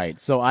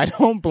Fahrenheit. So I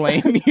don't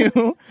blame you.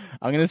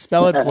 I'm going to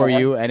spell it for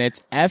you, and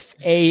it's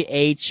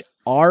Fahrenheit.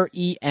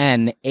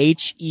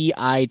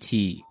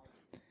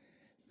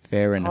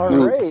 Fahrenheit.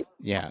 All right.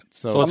 Yeah.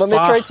 So So it's I'm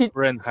gonna try to-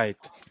 Fahrenheit.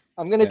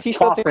 I'm going to Yeah. teach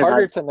that to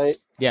Carter tonight.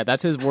 yeah,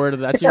 that's his word.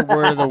 That's your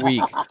word of the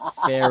week.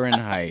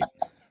 Fahrenheit.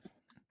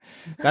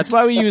 That's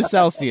why we use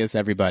Celsius,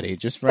 everybody.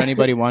 Just for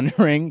anybody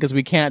wondering, because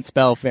we can't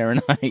spell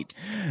Fahrenheit.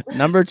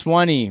 Number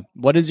 20.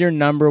 What is your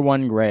number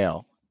 1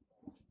 grail?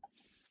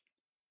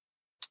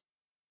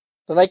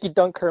 The Nike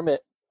Dunk Kermit.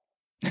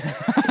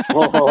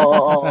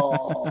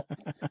 Oh.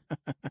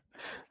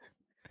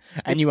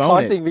 And It's you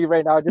own it. taunting me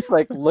right now, just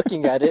like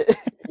looking at it.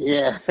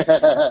 Yeah.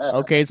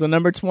 Okay, so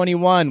number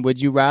 21.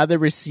 Would you rather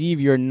receive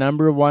your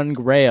number 1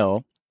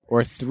 grail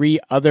or 3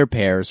 other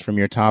pairs from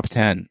your top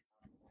 10?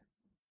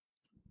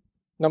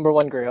 Number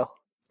 1 grail.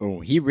 Oh,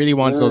 he really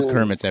wants those Ooh.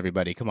 Kermits,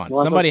 everybody. Come on. He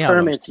wants Somebody those help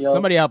Kermits, him. yo.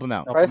 Somebody help him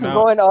out. Help Price him is out.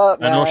 going up,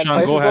 I know man. Sean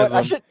Price Go is has going-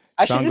 I them. should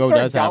Sean just Go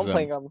start does have them.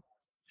 downplaying them.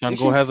 Sean These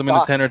Go shoes has them in the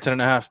suck. 10 or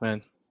 10.5,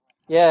 man.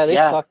 Yeah, they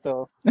Yeah. suck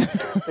though.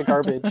 They're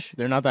garbage.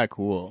 They're not that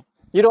cool.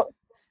 You don't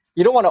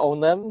want to own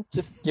them.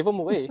 Just give them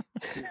away.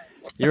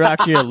 You're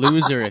actually a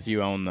loser if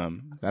you own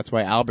them. That's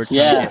why Albert's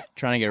Yeah.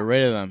 trying to get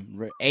rid of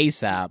them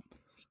ASAP.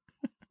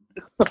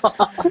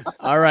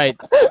 All right.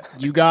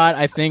 You got,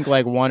 I think,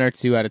 like 1 or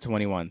 2 out of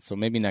 21. So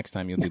maybe next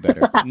time you'll do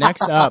better.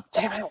 Next up,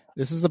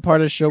 this is the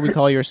part of the show we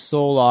call your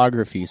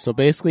soulography. So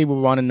basically, we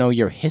want to know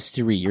your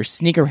history, your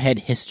sneakerhead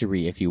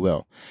history, if you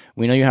will.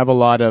 We know you have a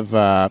lot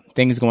of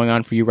things going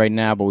on for you right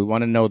now, but we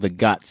want to know the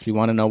guts. We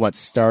want to know what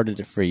started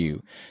it for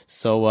you.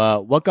 So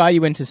what got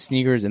you into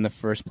sneakers in the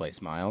first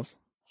place, Miles?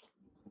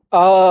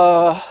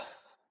 I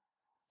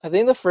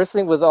think the first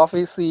thing was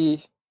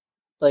obviously,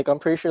 like, I'm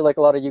pretty sure like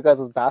a lot of you guys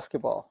was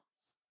basketball.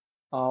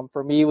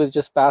 For me, it was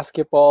just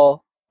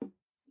basketball.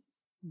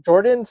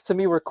 Jordans to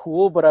me were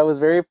cool, but I was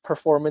very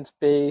performance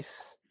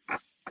based.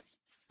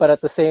 but at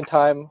the same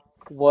time,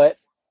 what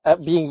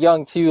at being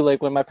young too,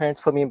 like when my parents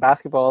put me in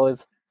basketball,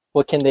 is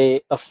what can they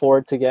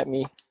afford to get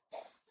me?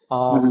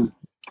 Um,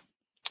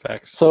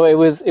 Facts. so it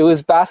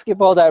was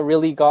basketball that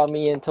really got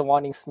me into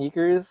wanting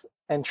sneakers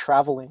and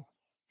traveling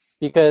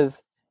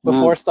because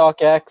before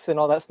StockX and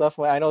all that stuff,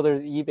 I know there's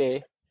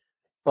eBay,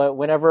 but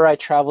whenever I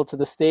traveled to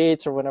the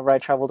States or whenever I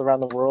traveled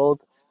around the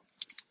world,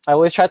 I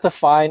always tried to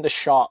find a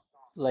shop.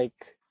 Like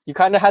you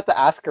kind of had to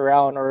ask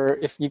around, or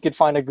if you could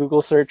find a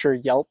Google search or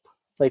Yelp,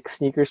 like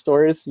sneaker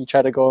stores, you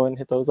try to go and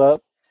hit those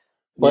up.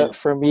 Yeah. But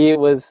for me, it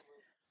was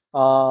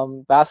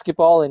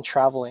basketball and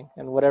traveling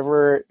and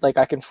whatever like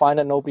I can find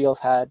that nobody else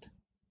had,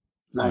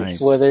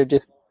 Nice. whether it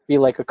just be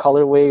like a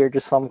colorway or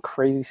just some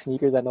crazy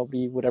sneaker that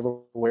nobody would ever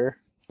wear.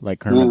 Like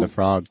Kermit the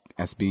Frog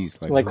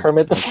SBs. Like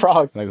Kermit the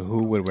Frog. Like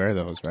who would wear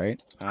those,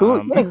 right?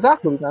 Yeah,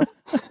 exactly, man.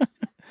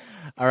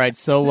 All right,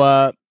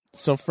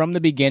 so from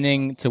the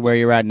beginning to where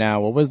you're at now,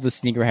 what was the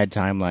sneakerhead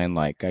timeline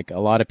like? Like a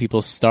lot of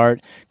people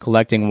start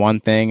collecting one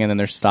thing and then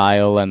their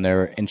style and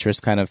their interests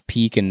kind of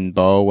peak and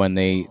bow and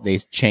they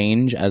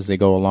change as they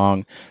go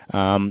along.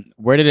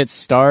 Where did it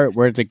start?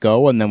 Where did it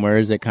go? And then where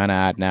is it kind of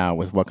at now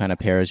with what kind of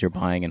pairs you're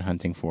buying and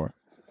hunting for?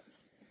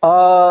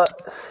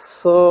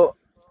 So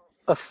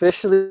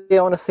officially,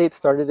 I want to say it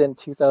started in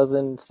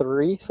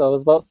 2003. So I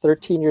was about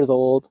 13 years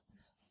old.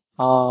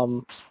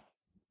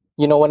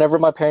 Whenever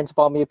my parents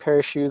bought me a pair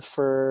of shoes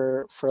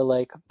for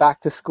like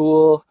back to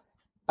school,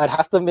 I'd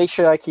have to make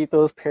sure I keep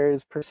those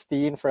pairs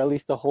pristine for at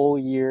least a whole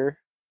year.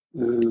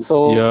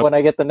 So when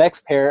I get the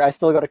next pair, I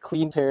still got a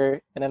clean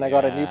pair, and then I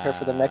got a new pair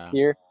for the next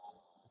year.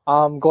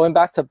 Going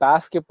back to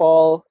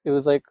basketball, it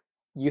was like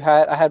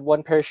I had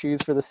one pair of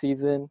shoes for the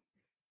season,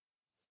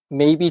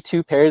 maybe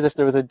two pairs if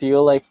there was a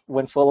deal, like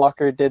when Foot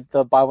Locker did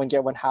the buy one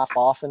get one half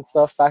off and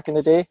stuff back in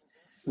the day.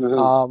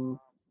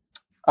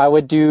 I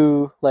would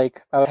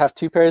have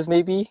two pairs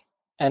maybe,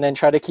 and then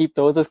try to keep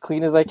those as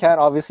clean as I can.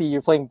 Obviously,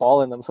 you're playing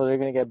ball in them, so they're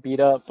gonna get beat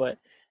up, but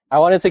I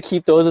wanted to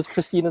keep those as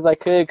pristine as I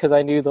could because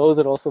I knew those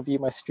would also be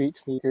my street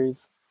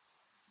sneakers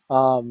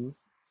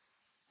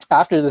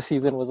after the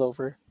season was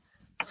over.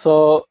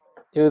 So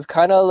it was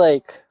kind of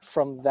like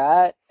from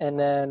that, and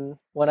then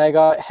when I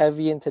got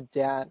heavy into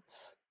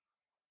dance,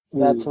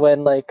 that's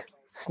when like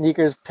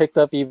sneakers picked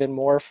up even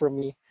more for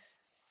me.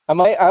 I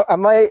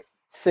might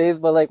say,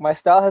 but like my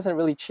style hasn't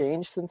really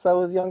changed since I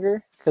was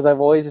younger because I've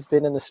always just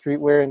been in the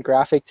streetwear and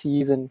graphic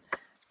tees and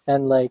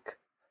like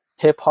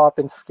hip hop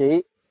and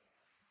skate.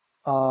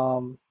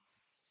 So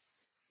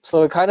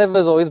it kind of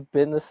has always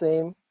been the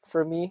same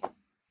for me.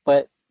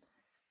 But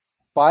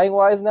buying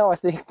wise now, I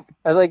think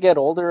as I get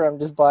older, I'm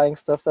just buying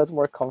stuff that's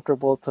more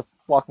comfortable to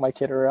walk my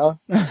kid around.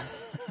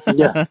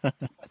 Yeah.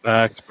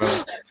 Facts, bro.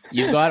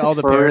 You've got all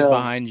the For pairs real.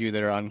 behind you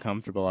that are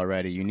uncomfortable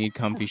already. You need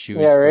comfy shoes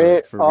Yeah,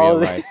 right? for All real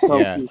the life.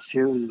 Yeah. Comfy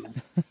shoes.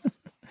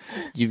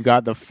 You've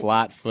got the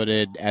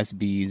flat-footed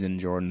SBs and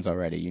Jordans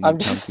already. You need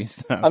comfy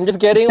stuff. I'm just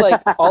getting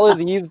like all of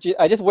these.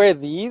 I just wear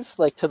these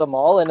like to the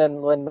mall, and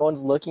then when no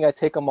one's looking, I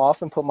take them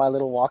off and put my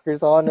little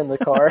walkers on in the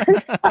car.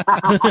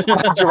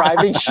 My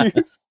driving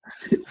shoes.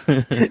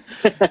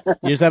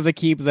 You just have to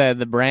keep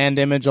the brand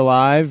image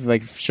alive,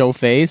 like show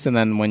face, and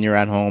then when you're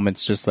at home,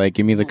 it's just like,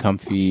 give me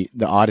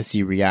the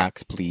Odyssey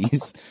Reacts,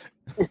 please.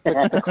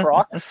 The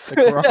Crocs.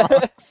 The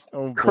Crocs.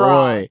 Oh boy.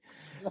 Crocs.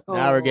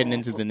 Now we're getting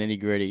into the nitty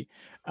gritty.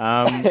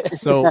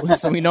 So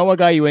we know what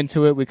got you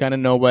into it. We kind of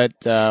know what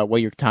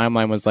your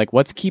timeline was like.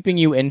 What's keeping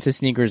you into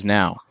sneakers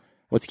now?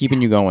 What's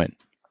keeping you going?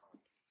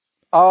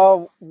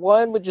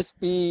 One would just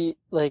be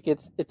like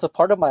it's a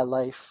part of my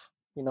life.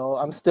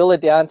 I'm still a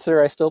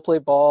dancer. I still play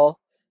ball,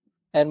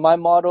 and my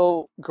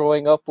motto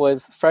growing up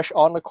was fresh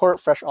on the court,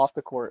 fresh off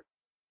the court,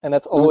 and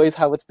that's always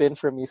how it's been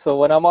for me. So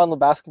when I'm on the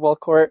basketball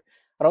court,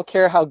 I don't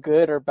care how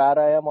good or bad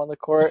I am on the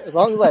court. As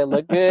long as I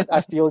look good,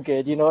 I feel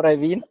good. You know what I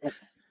mean?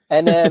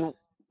 And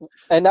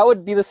that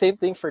would be the same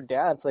thing for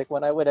dance. Like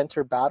when I would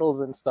enter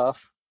battles and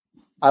stuff,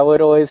 I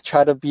would always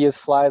try to be as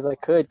fly as I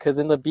could, because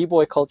in the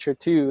b-boy culture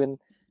too,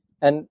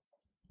 and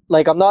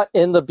like I'm not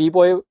in the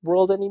b-boy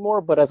world anymore,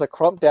 but as a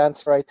krump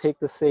dancer, I take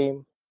the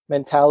same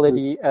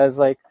mentality as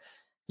like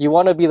you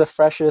want to be the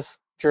freshest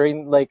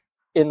during like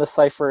in the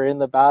cypher, in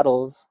the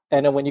battles,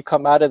 and then when you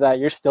come out of that,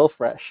 you're still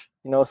fresh.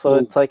 So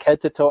it's like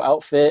head to toe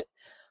outfit.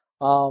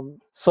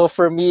 So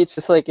for me, it's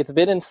just like it's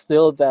been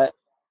instilled that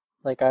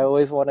like I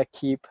always want to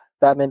keep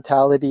that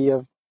mentality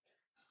of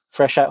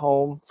fresh at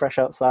home, fresh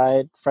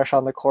outside, fresh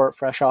on the court,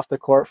 fresh off the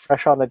court,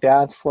 fresh on the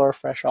dance floor,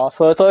 fresh off.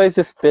 So it's always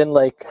just been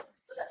like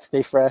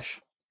stay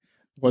fresh.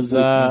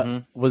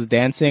 Was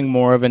dancing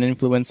more of an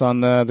influence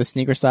on the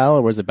sneaker style,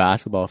 or was it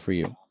basketball for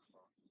you?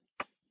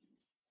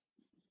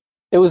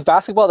 It was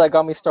basketball that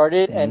got me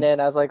started, and then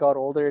as I got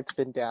older, it's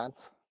been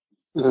dance.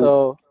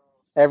 So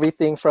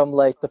everything from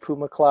like the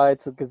Puma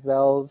Clydes to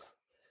Gazelles,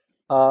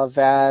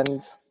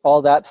 Vans,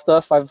 all that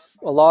stuff.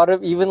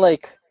 Even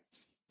like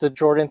the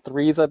Jordan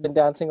 3s I've been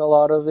dancing a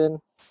lot of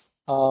in.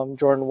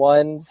 Jordan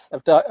 1s.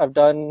 I've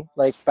done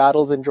like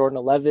battles in Jordan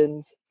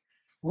 11s.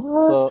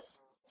 What? So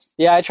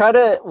yeah, I try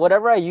to,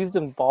 whatever I used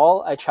in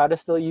ball, I try to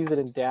still use it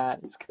in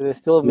dance because it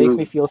still makes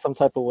me feel some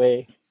type of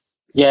way.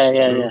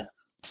 Yeah.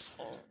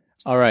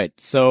 All right,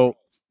 so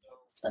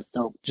That's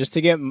dope. just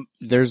to get,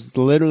 there's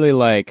literally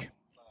like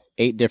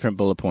 8 different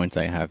bullet points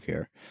I have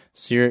here.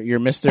 So you're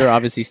Mr.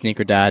 obviously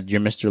Sneaker Dad, you're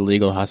Mr.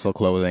 Legal Hustle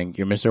Clothing,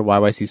 you're Mr.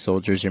 YYC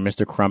Soldiers, you're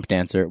Mr. Crump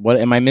Dancer. What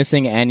am I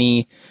missing?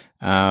 Any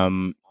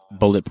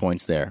bullet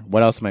points there?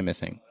 What else am I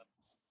missing?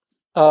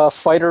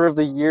 Fighter of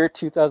the Year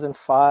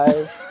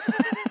 2005.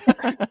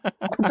 I'm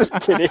just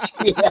kidding.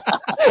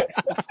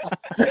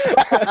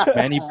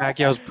 Manny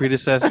Pacquiao's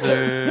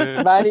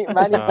predecessor. Manny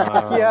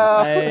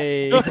Pacquiao.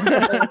 Hey.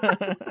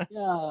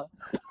 Yeah.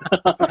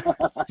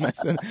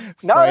 That's a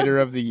No, Fighter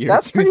of the Year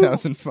that's pretty-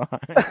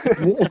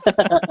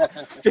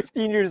 2005.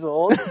 15 years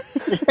old.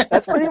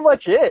 That's pretty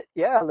much it.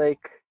 Yeah,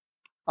 like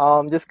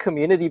just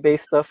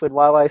community-based stuff with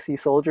YYC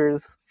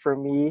Soldiers for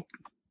me.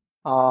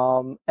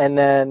 And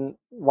then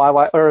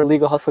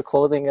Legal Hustle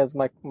Clothing as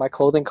my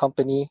clothing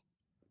company.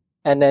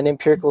 And then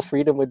Empirical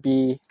Freedom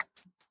and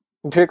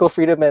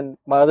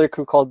my other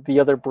crew called The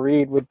Other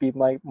Breed would be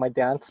my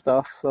dance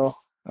stuff. So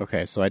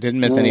Okay, so I didn't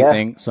miss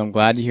anything, so I'm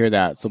glad to hear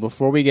that. So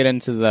before we get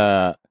into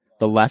the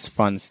less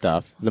fun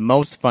stuff, the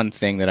most fun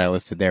thing that I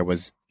listed there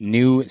was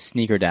new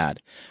Sneaker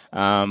Dad.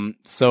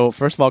 So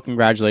first of all,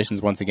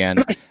 congratulations once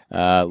again.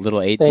 Little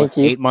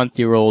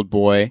 8-month-old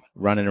boy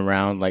running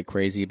around like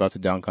crazy, about to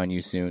dunk on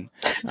you soon.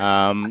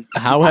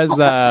 How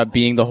has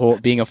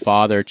being a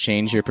father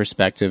changed your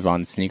perspective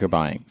on sneaker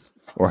buying,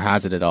 or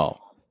has it at all?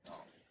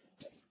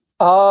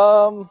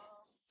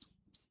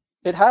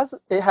 It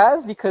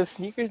has because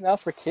sneakers now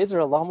for kids are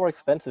a lot more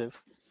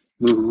expensive.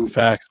 Mm-hmm.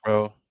 Facts,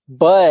 bro.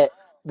 But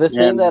the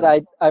thing that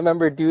I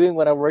remember doing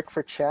when I worked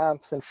for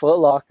Champs and Foot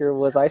Locker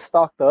was I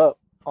stocked up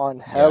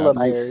on hella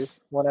pairs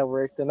when I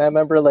worked. And I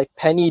remember like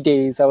penny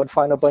days, I would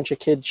find a bunch of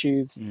kid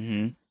shoes.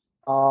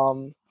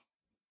 Mm-hmm.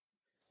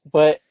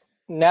 But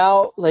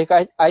now, like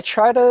I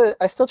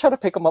still try to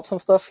pick them up some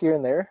stuff here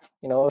and there.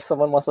 You know, if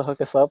someone wants to hook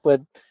us up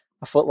with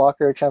a Foot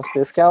Locker or Champs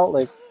discount,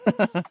 like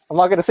I'm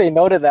not gonna say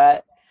no to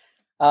that.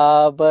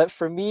 But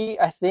for me,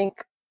 I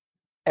think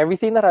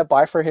everything that I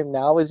buy for him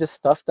now is just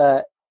stuff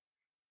that,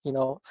 you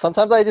know,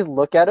 sometimes I just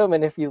look at him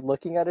and if he's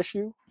looking at a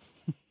shoe,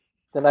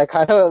 then I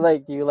kind of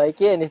like, do you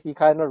like it? And if he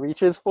kind of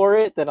reaches for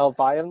it, then I'll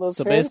buy him those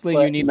So pairs.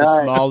 basically, you need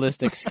the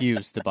smallest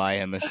excuse to buy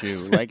him a shoe.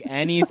 Like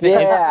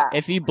anything,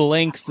 if he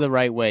blinks the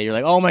right way, you're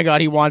like, oh my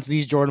God, he wants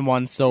these Jordan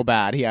 1s so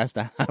bad. He has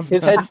to have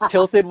His them. head's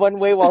tilted one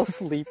way while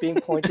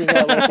sleeping, pointing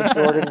at like a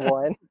Jordan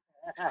 1.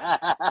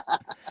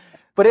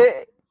 But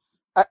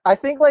I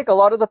think like a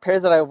lot of the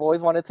pairs that I've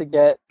always wanted to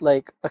get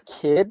like a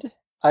kid,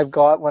 I've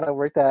got when I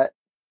worked at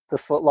the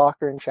Foot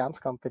Locker and Champs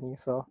company.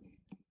 So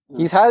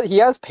he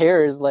has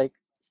pairs like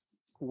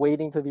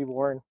waiting to be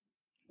worn.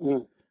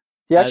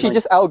 He actually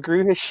just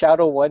outgrew his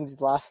Shadow 1s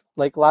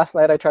last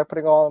night. I tried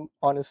putting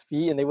on his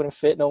feet and they wouldn't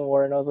fit no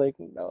more, and I was like,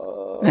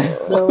 no.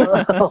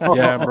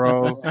 Yeah,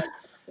 bro.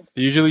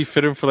 They usually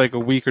fit him for like a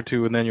week or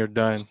two and then you're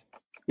done.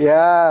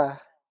 Yeah.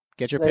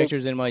 Get your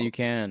pictures in while you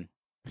can.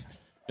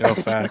 Yo,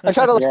 fact. I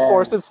try to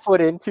force his foot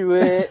into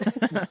it.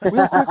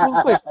 Real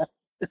quick.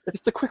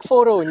 Just a quick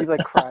photo, and he's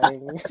like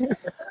crying.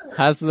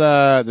 Has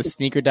the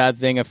Sneaker Dad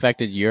thing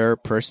affected your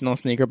personal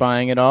sneaker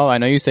buying at all? I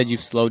know you said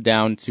you've slowed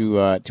down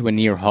to a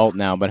near halt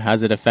now, but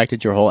has it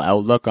affected your whole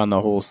outlook on the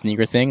whole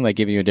sneaker thing, like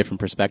giving you a different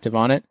perspective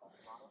on it?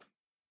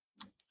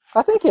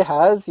 I think it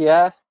has,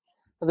 yeah.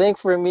 I think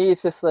for me,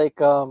 it's just like,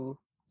 you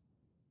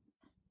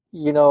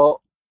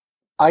know,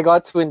 I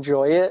got to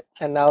enjoy it,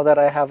 and now that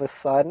I have a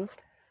son,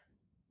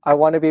 I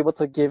want to be able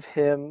to give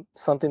him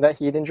something that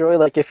he'd enjoy.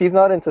 Like, if he's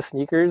not into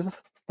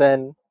sneakers,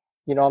 then,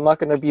 you know, I'm not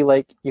going to be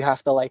like, you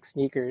have to like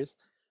sneakers.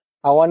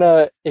 I want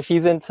to, if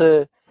he's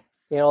into,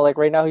 you know, like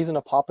right now he's in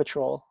a Paw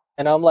Patrol,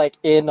 and I'm like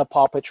in a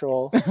Paw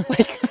Patrol.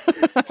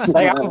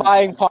 like I'm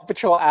buying Paw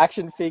Patrol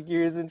action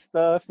figures and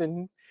stuff,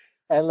 and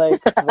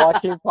like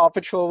watching Paw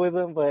Patrol with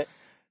him. But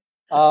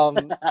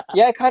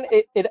yeah,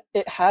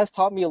 it has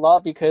taught me a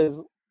lot because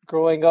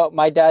growing up,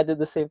 my dad did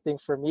the same thing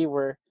for me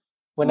where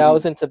when I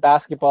was into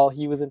basketball,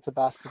 he was into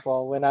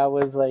basketball. When I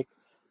was like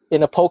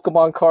in a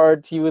Pokemon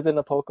cards, he was in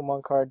the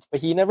Pokemon cards, but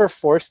he never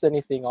forced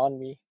anything on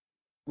me.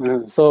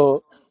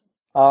 So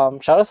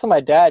shout out to my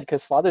dad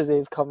because Father's Day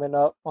is coming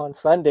up on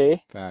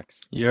Sunday.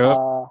 Facts.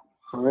 Yeah.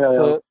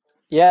 So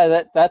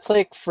yeah, that's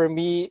like for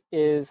me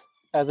is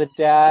as a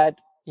dad,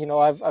 you know,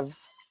 I've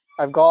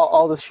got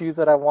all the shoes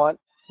that I want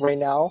right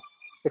now,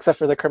 except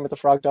for the Kermit the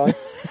Frog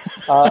dunks.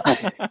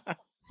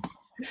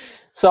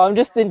 So I'm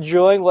just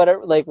enjoying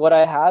what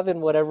I have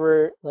and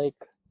whatever like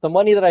the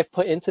money that I've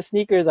put into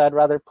sneakers, I'd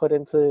rather put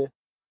into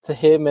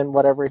him and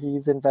whatever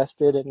he's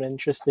invested and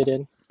interested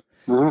in.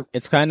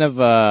 It's kind of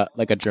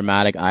like a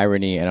dramatic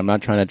irony, and I'm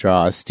not trying to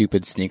draw a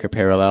stupid sneaker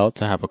parallel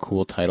to have a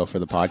cool title for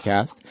the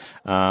podcast.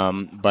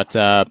 But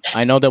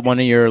I know that one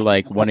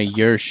of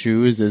your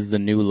shoes is the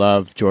New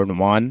Love Jordan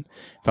 1,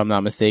 if I'm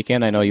not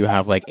mistaken. I know you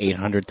have like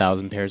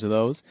 800,000 pairs of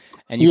those,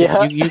 and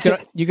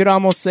you could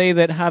almost say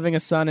that having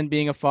a son and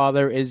being a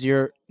father is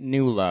your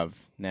new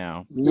love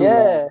now.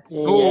 Yeah.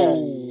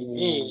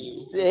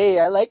 Hey,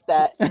 I like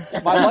that.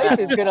 My wife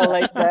is gonna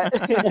like that.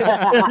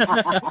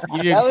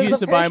 You need an excuse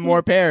to buy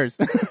more pairs.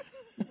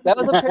 That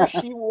was a pair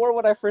she wore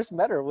when I first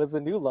met her. Was the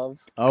New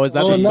Loves. Oh, is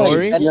that the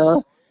story? Nice, yeah.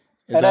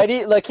 And I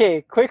did like,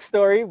 hey, quick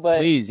story, but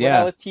Please, when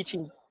yeah. I was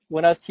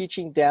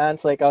teaching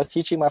dance, like I was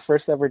teaching my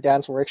first ever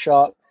dance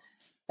workshop,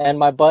 and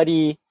my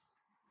buddy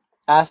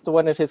asked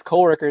one of his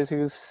coworkers,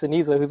 who's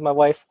Saniza, who's my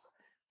wife,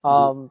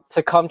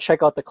 to come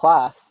check out the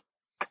class.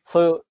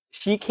 So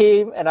she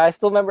came, and I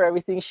still remember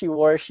everything she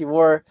wore. She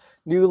wore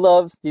New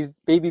Loves, these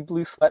baby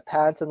blue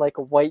sweatpants, and like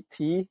a white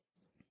tee.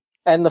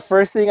 And the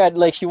first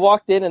thing she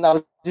walked in, and I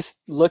was just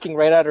looking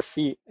right at her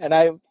feet. And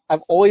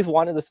I've always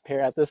wanted this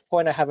pair. At this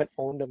point, I haven't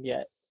owned them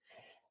yet.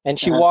 And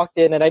she walked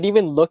in, and I didn't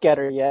even look at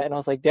her yet. And I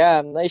was like,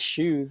 damn, nice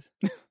shoes.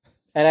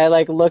 And I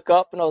like look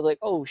up, and I was like,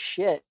 oh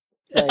shit.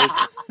 Like,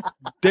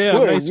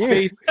 damn, nice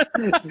face.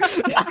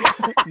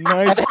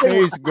 Nice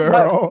face,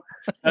 girl.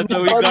 That's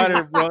how we got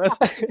her, bro.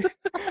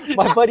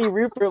 My buddy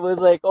Rupert was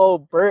like, oh,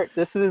 Bert,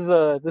 this is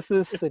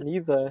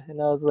Saniza.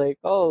 And I was like,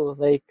 oh,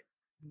 like,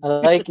 I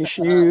like your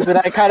shoes. And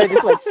I kind of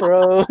just like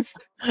froze.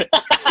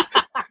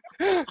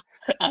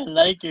 I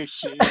like your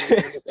shoes.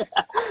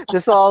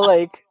 Just all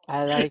like,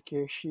 I like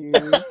your shoes.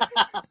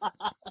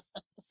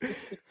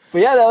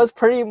 But yeah, that was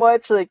pretty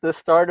much like the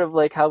start of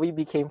like how we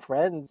became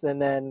friends.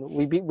 And then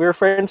we were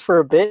friends for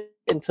a bit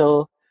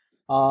until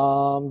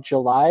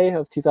July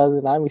of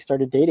 2009 we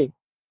started dating.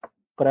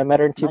 But I met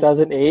her in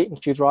 2008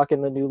 and she was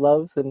rocking the New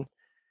Loves. And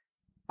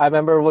I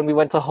remember when we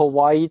went to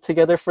Hawaii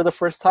together for the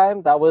first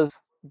time, that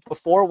was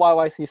before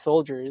YYC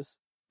Soldiers.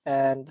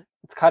 And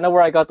it's kind of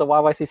where I got the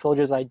YYC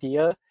Soldiers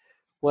idea.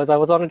 Was I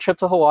was on a trip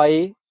to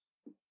Hawaii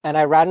and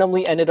I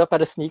randomly ended up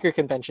at a sneaker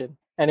convention.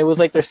 And it was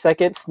like their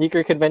second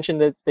sneaker convention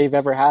that they've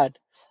ever had.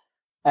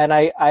 And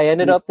I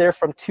ended up there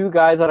from two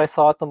guys that I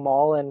saw at the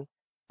mall. And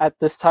at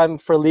this time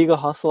for Legal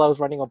Hustle, I was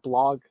running a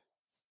blog.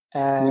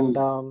 And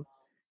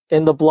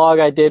in the blog,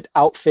 I did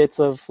outfits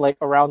of like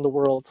around the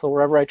world. So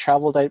wherever I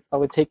traveled, I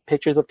would take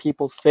pictures of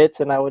people's fits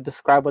and I would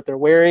describe what they're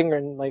wearing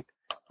and like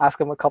ask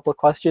them a couple of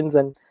questions.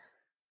 And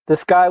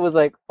this guy was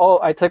like, oh,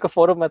 I took a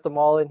photo of him at the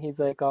mall and he's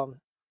like,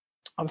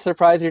 I'm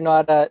surprised you're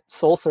not at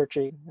Soul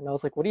Searching. And I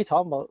was like, what are you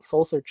talking about,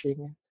 Soul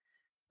Searching?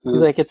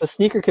 He's like, it's a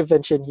sneaker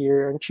convention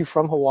here. Aren't you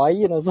from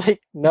Hawaii? And I was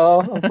like, no,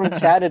 I'm from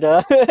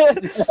Canada.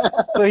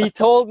 So he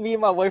told me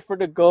and my wife were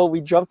to go. We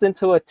jumped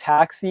into a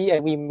taxi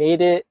and we made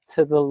it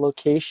to the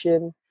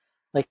location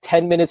like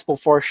 10 minutes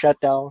before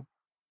shutdown.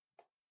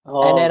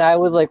 And then I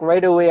was like,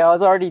 right away, I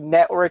was already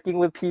networking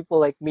with people,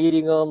 like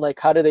meeting them,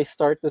 like how do they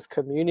start this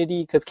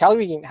community? Because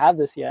Calgary didn't have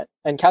this yet.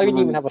 And Calgary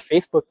didn't even have a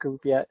Facebook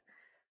group yet.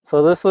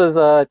 So this was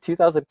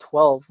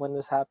 2012 when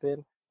this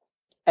happened.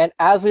 And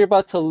as we were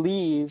about to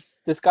leave,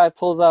 this guy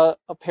pulls out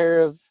a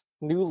pair of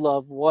New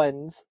Love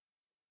ones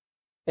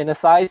in a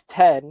size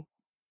 10.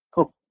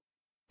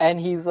 And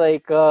he's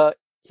like,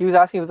 he was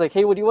asking, he was like,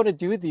 hey, what do you want to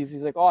do with these?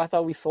 He's like, oh, I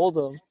thought we sold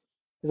them.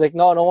 He's like,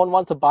 no one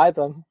wants to buy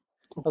them.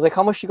 I was like,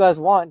 how much do you guys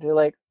want? They're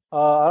like, I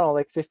don't know,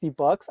 like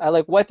 $50. I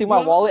like went through my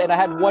wallet and I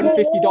had one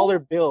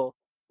 $50 bill.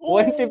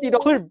 One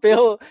 $50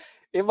 bill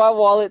in my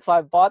wallet. So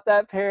I bought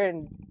that pair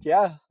and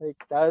yeah, like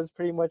that was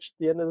pretty much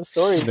the end of the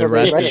story. The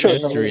rest is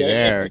history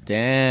there.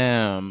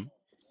 Damn.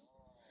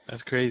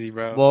 That's crazy,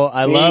 bro. Well,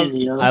 I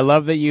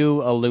love that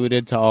you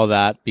alluded to all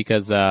that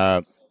because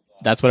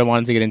that's what I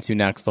wanted to get into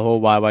next, the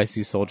whole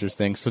YYC Soldiers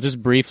thing. So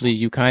just briefly,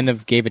 you kind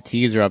of gave a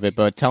teaser of it,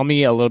 but tell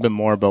me a little bit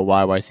more about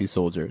YYC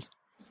Soldiers.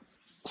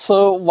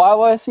 So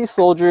YYC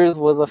Soldiers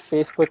was a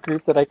Facebook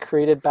group that I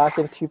created back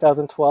in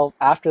 2012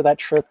 after that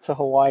trip to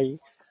Hawaii.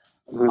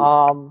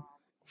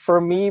 For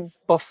me,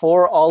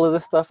 before all of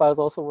this stuff, I was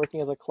also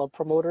working as a club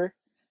promoter.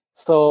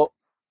 So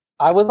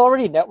I was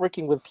already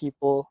networking with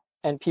people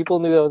and people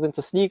knew I was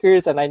into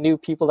sneakers and I knew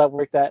people that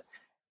worked at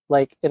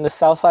like in the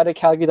south side of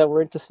Calgary that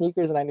were into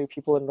sneakers and I knew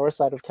people in the north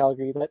side of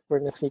Calgary that were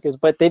into sneakers,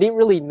 but they didn't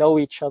really know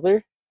each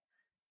other.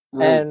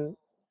 And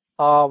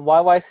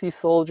YYC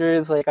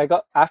Soldiers, like I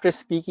got after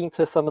speaking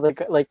to some of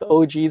the like the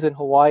OGs in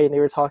Hawaii and they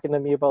were talking to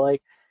me about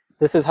like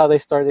this is how they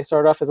started. They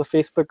started off as a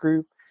Facebook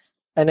group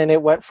and then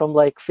it went from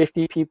like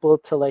 50 people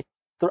to like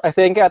I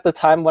think at the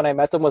time when I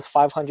met them was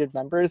 500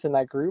 members in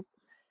that group.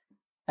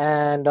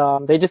 And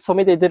they just told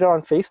me they did it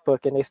on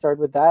Facebook and they started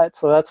with that.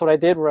 So that's what I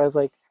did where I was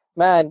like,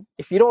 man,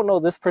 if you don't know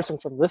this person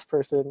from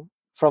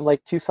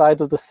like two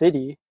sides of the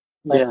city,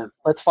 like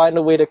let's find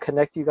a way to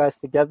connect you guys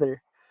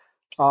together.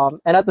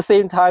 And at the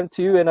same time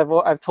too, and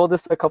I've told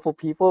this to a couple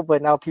people,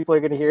 but now people are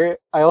going to hear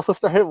it. I also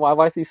started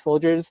YYC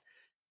Soldiers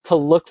to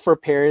look for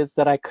pairs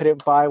that I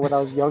couldn't buy when I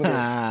was younger.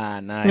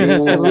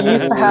 Nice. So we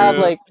used to have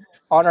like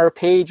on our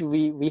page,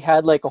 we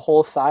had like a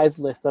whole size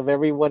list of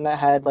everyone that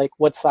had like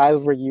what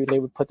size were you, they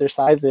would put their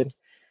size in.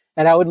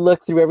 And I would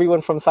look through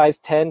everyone from size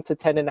 10 to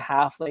 10 and a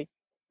half, like,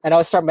 and I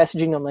would start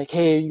messaging them like,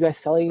 hey, are you guys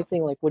selling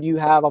anything? Like, what do you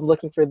have? I'm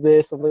looking for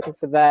this, I'm looking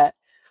for that.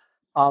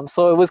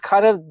 So it was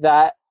kind of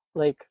that,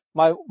 like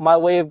my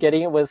way of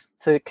getting it was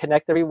to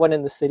connect everyone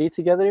in the city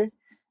together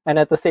and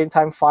at the same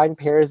time find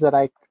pairs that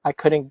I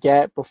couldn't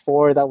get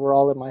before that were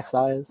all in my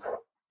size.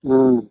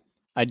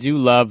 I do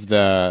love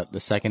the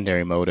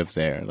secondary motive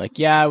there. Like,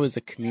 yeah, I was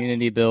a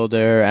community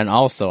builder, and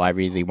also I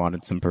really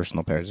wanted some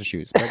personal pairs of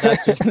shoes. But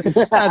that's just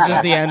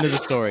the end of the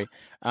story.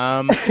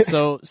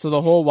 So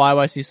the whole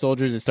YYC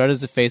Soldiers, it started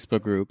as a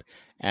Facebook group,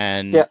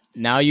 and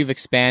now you've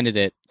expanded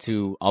it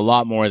to a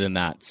lot more than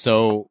that.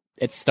 So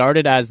it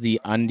started as the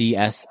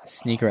Undies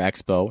Sneaker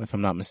Expo, if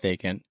I'm not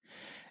mistaken.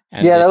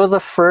 And that was the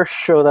first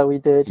show that we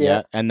did.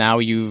 Yeah, and now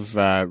you've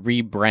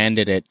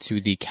rebranded it to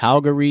the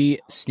Calgary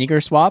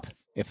Sneaker Swap.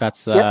 If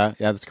that's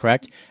that's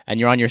correct, and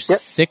you're on your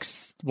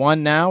sixth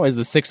one now. Is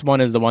the sixth one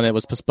the one that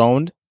was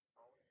postponed?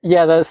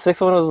 Yeah, the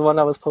sixth one was the one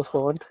that was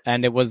postponed,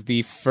 and it was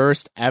the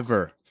first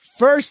ever.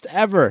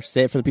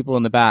 Say it for the people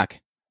in the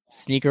back.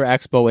 Sneaker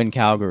Expo in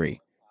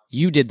Calgary.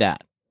 You did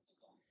that.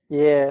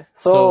 Yeah.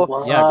 So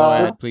go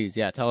ahead, please.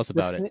 Yeah, tell us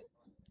about it.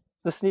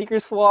 The Sneaker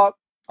Swap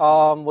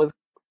was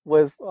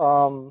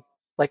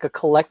like a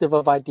collective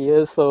of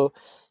ideas. So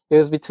it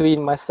was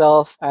between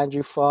myself,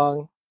 Andrew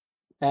Fung,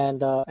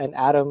 and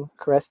Adam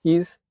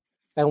Korestes,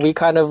 and we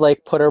kind of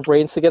like put our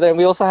brains together. And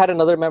we also had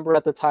another member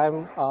at the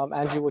time,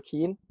 Andrew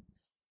Joaquin,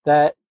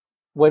 that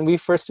when we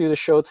first do the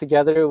show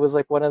together, it was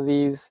like one of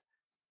these,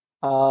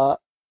 the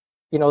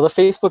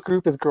Facebook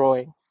group is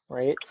growing,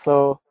 right?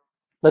 So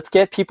let's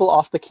get people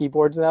off the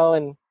keyboards now,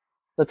 and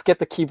let's get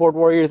the keyboard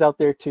warriors out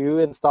there too,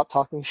 and stop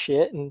talking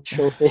shit and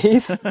show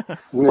face.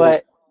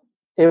 But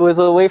it was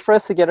a way for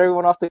us to get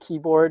everyone off the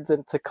keyboards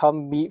and to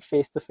come meet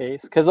face to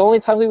face. Because the only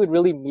time we would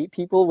really meet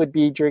people would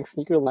be during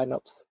sneaker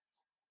lineups.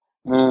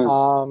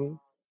 And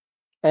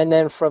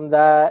then from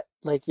that,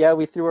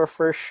 we threw our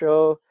first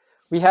show.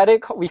 We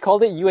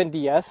called it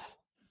UNDS,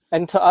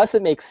 and to us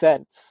it makes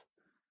sense.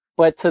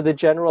 But to the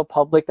general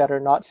public that are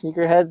not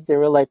sneakerheads, they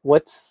were like,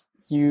 "What's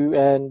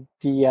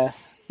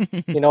UNDS?"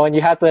 And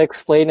you had to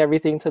explain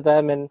everything to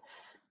them.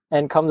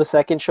 And come the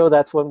second show,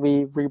 that's when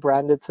we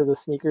rebranded to the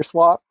Sneaker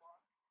Swap.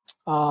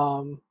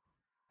 But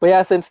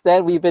yeah, since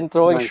then we've been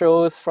throwing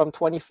shows from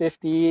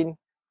 2015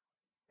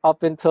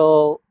 up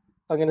until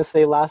I'm gonna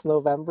say last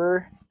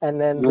November,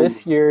 and then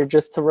this year,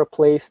 just to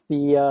replace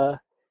the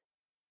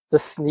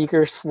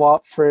Sneaker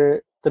Swap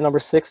for the number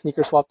 6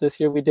 Sneaker Swap this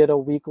year, we did a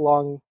week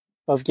long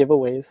of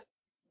giveaways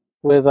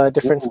with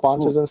different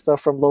sponsors and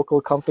stuff from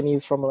local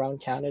companies from around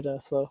Canada.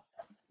 So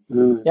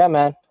yeah,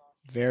 man,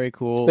 very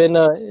cool.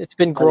 It's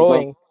been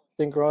growing.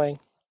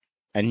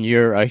 And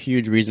you're a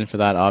huge reason for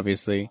that,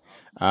 obviously.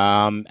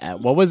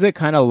 What was it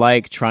kind of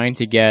like trying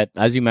to get,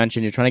 as you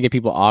mentioned, you're trying to get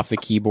people off the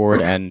keyboard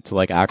and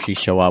to actually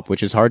show up,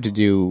 which is hard to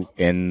do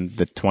in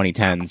the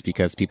 2010s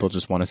because people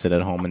just want to sit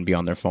at home and be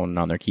on their phone and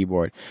on their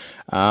keyboard.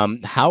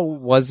 How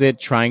was it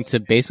trying to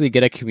basically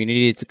get a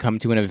community to come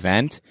to an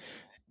event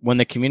when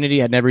the community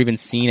had never even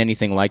seen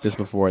anything like this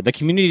before? The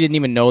community didn't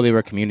even know they were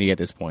a community at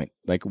this point.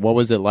 What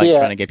was it like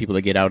trying to get people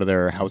to get out of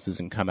their houses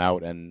and come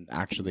out and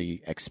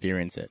actually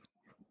experience it?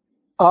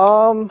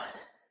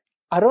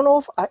 I don't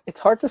know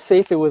it's hard to say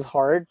if it was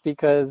hard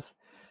because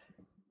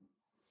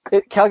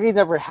Calgary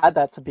never had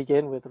that to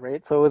begin with,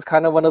 right? So it was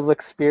kind of one of those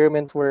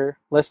experiments where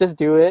let's just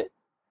do it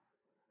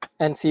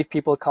and see if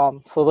people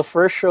come. So the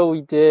first show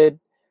we did,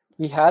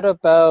 we had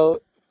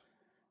about,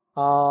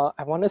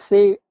 I want to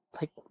say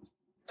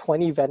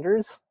 20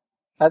 vendors.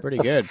 That's pretty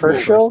good for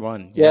the first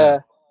one. Yeah.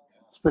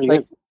 It's pretty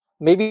good.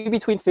 Maybe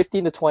between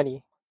 15 to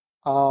 20.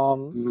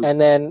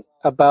 And then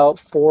about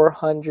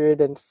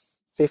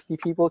 450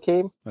 people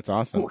came. That's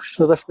awesome.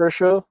 To the first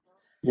show.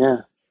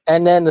 Yeah.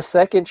 And then the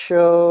second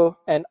show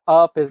and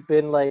up has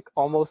been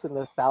almost in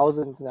the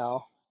thousands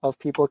now of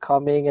people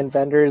coming and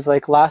vendors.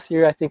 Last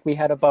year, I think we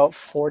had about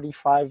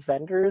 45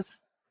 vendors.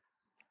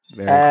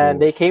 Very and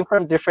cool. They came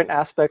from different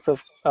aspects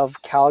of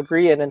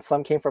Calgary, and then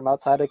some came from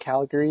outside of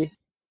Calgary.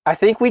 I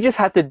think we just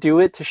had to do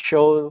it to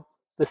show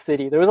the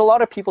city. There was a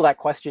lot of people that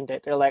questioned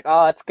it. They're like,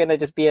 oh, it's going to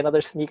just be another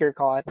sneaker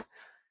con.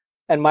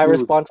 And my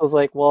response was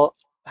well,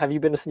 have you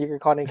been to sneaker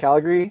con in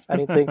Calgary? I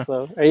didn't think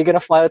so. Are you going to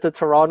fly out to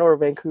Toronto or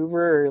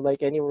Vancouver or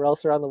anywhere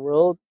else around the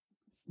world?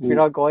 If you're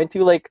not going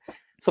to,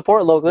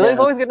 support local. There's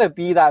always going to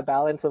be that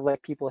balance of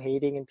people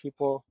hating and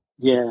people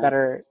that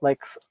are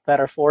that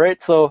are for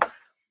it. So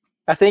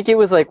I think it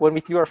was when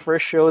we threw our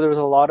first show, there was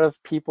a lot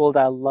of people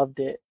that loved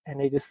it, and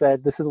they just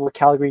said, this is what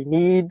Calgary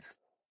needs.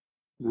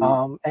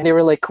 And they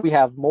were like, could we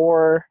have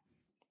more?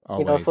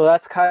 Always. So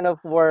that's kind of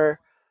where,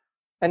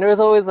 and there was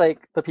always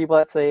the people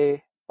that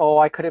say, oh,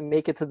 I couldn't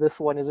make it to this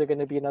one. Is there going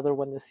to be another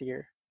one this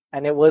year?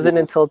 And it wasn't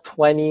until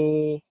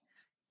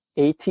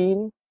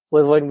 2018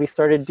 was when we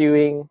started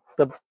doing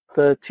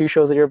the 2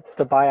 shows a year,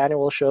 the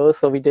biannual shows.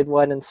 So we did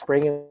one in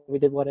spring and we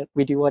do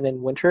one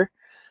in winter.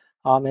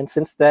 And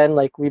since then,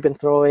 we've been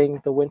throwing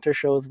the winter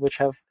shows, which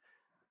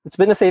it's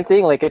been the same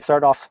thing. It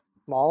started off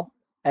small,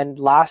 and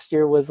last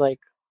year was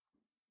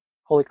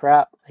holy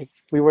crap,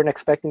 we weren't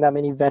expecting that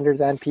many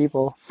vendors and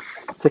people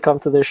to come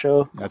to this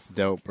show. That's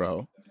dope,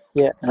 bro.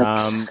 Yeah.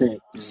 That's sick.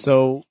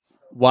 So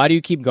why do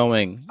you keep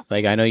going?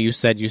 I know you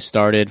said you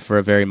started for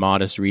a very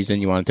modest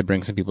reason. You wanted to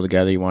bring some people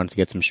together. You wanted to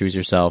get some shoes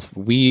yourself.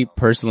 We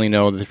personally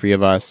know, the 3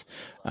 of us,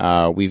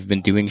 we've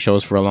been doing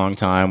shows for a long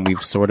time.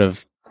 We've sort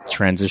of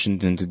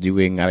transitioned into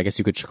doing, I guess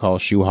you could call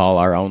Shoe Hall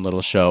our own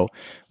little show.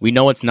 We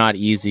know it's not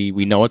easy.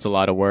 We know it's a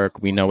lot of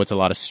work. We know it's a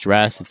lot of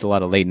stress. It's a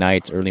lot of late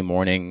nights, early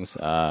mornings,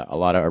 a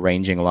lot of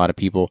arranging, a lot of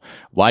people.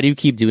 Why do you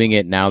keep doing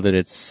it now that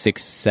it's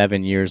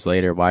 6-7 years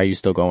later? Why are you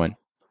still going?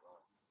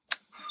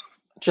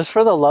 Just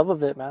for the love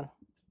of it, man.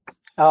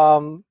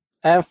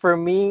 And for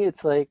me,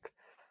 it's like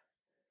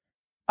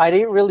I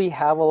didn't really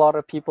have a lot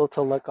of people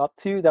to look up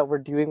to that were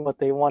doing what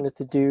they wanted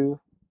to do,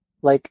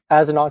 like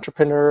as an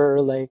entrepreneur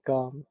or like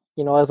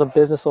as a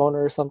business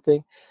owner or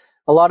something.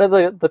 A lot of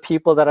the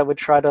people that I would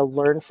try to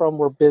learn from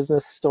were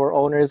business store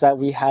owners that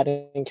we had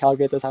in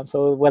Calgary at the time.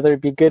 So whether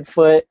it be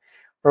Goodfoot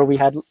or we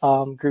had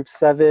Group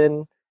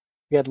 7,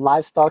 we had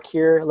livestock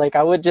here. Like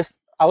I was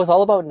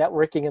all about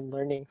networking and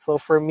learning. So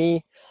for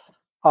me,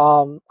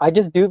 I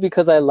just do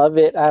because I love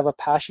it. I have a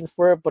passion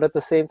for it, but at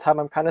the same time,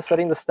 I'm kind of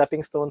setting the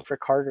stepping stones for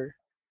Carter.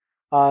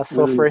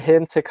 So for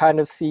him to kind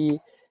of see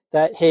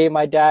that, hey,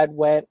 my dad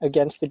went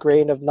against the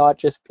grain of not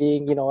just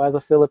being, as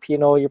a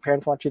Filipino, your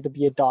parents want you to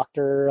be a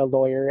doctor, a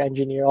lawyer,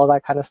 engineer, all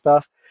that kind of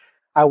stuff.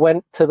 I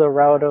went to the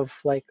route of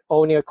like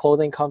owning a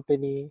clothing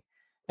company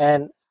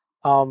and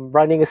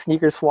running a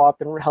sneaker swap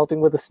and helping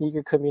with the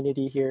sneaker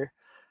community here.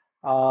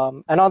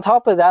 And on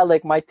top of that,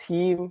 like my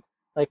team,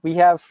 like we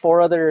have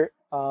 4 other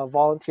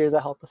volunteers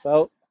that help us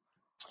out.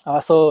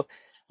 So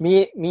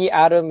me,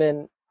 Adam,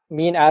 and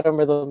Adam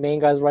are the main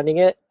guys running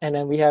it, and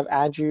then we have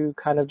Andrew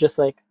kind of just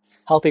like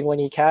helping when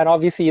he can.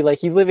 Obviously, like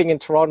he's living in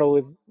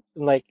Toronto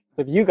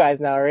with you guys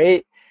now,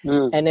 right?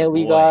 And then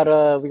we got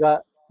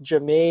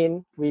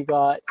Jermaine, we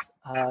got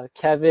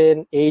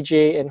Kevin,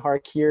 AJ, and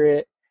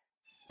Harkirat,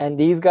 and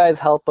these guys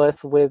help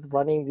us with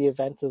running the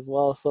events as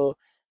well. So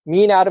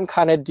me and Adam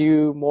kind of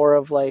do more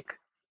of like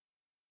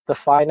the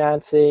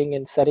financing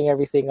and setting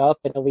everything up,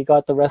 and then we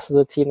got the rest of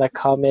the team that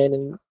come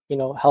in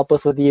and help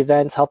us with the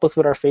events, help us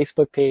with our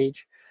Facebook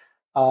page,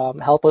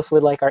 help us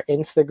with like our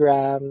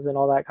Instagrams and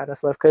all that kind of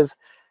stuff. Because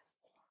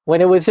when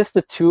it was just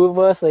the 2 of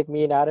us, like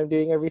me and Adam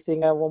doing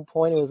everything at one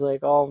point, it was like,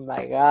 oh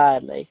my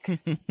God, like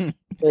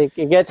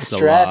it gets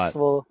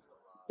stressful.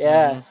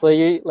 Yeah. So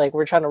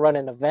we're trying to run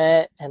an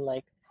event and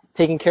like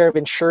taking care of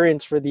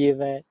insurance for the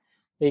event,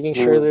 making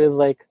sure there's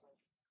like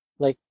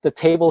the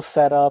table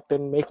set up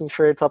and making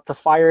sure it's up to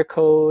fire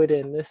code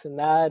and this and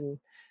that. And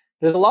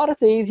there's a lot of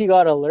things you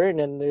got to learn.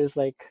 And there's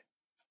like,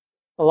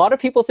 a lot of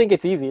people think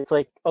it's easy. It's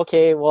like,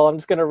 okay, well, I'm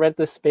just going to rent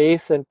this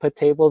space and put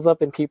tables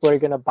up and people are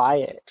going to buy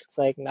it. It's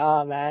like,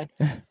 nah, man.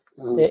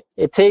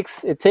 It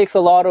takes a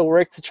lot of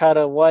work to try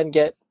to, one,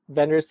 get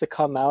vendors to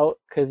come out,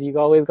 because you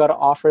always got to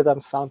offer them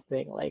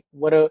something. Like,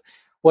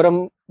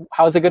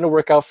 how's it going to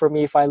work out for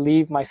me if I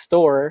leave my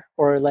store,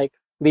 or like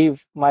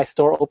leave my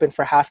store open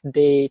for half a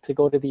day to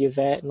go to the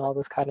event and all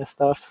this kind of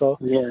stuff. So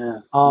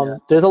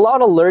there's a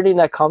lot of learning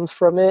that comes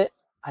from it.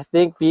 I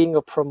think being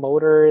a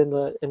promoter in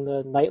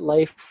the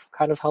nightlife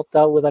kind of helped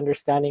out with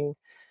understanding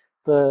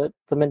the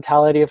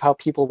mentality of how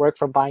people work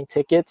from buying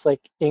tickets.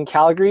 Like in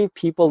Calgary,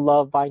 people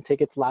love buying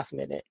tickets last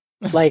minute.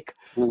 Like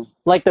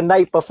the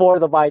night before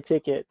the buy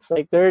tickets.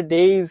 Like there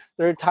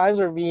are times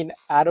where me and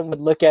Adam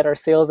would look at our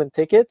sales and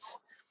tickets,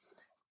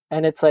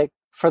 and it's like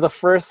for the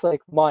first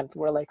like month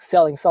we're like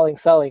selling.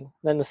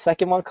 Then the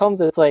second month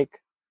comes, it's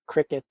like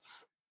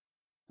crickets.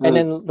 And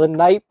then the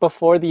night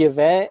before the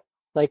event,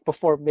 like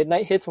before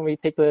midnight hits, when we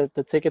take the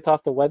tickets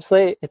off the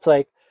website, it's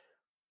like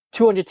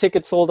 200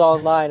 tickets sold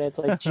online. It's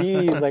like,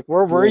 geez, like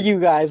where were you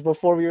guys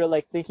before we were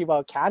like thinking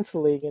about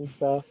canceling and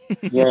stuff?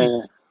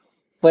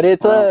 But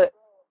it's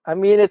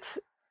it's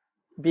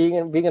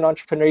being an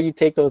entrepreneur, you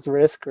take those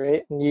risks,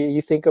 right? And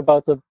you think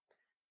about the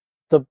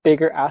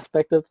bigger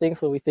aspect of things.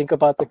 So we think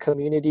about the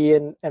community,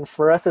 and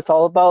for us, it's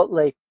all about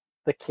like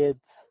the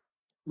kids,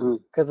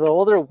 because the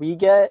older we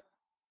get,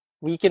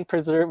 we can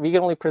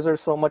only preserve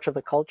so much of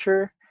the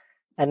culture,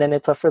 and then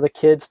it's up for the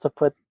kids to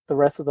put the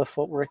rest of the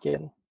footwork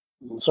in.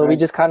 So we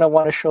just kind of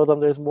want to show them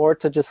there's more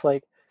to just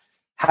like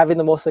having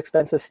the most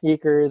expensive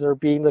sneakers or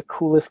being the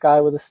coolest guy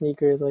with the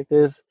sneakers. Like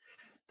there's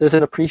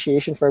an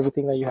appreciation for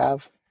everything that you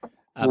have.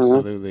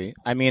 Absolutely.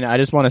 I mean, I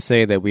just want to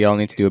say that we all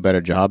need to do a better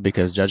job,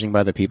 because judging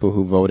by the people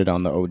who voted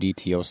on the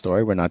ODTO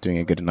story, we're not doing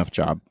a good enough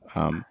job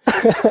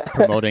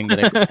promoting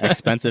that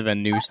expensive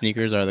and new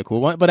sneakers are the cool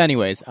one. But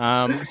anyways,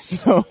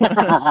 so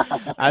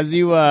as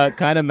you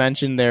kind of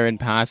mentioned there in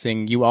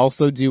passing, you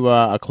also do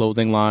a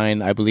clothing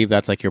line. I believe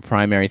that's like your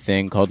primary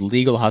thing, called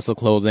Legal Hustle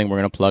Clothing. We're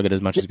going to plug it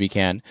as much as we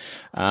can.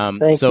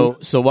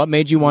 So what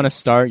made you want to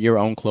start your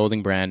own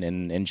clothing brand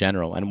in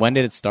general? And when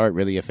did it start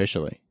really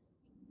officially?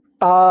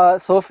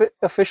 So if it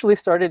officially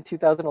started in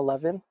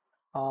 2011,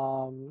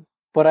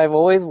 but I've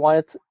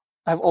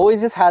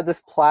always just had this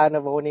plan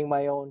of owning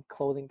my own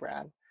clothing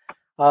brand.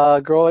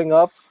 Growing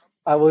up,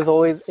 I was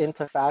always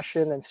into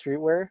fashion and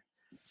streetwear,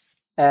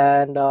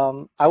 and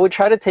I would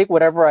try to take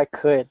whatever I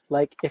could.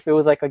 Like if it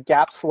was like a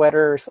Gap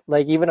sweater, or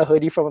like even a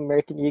hoodie from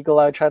American Eagle,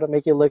 I would try to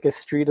make it look as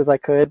street as I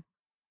could.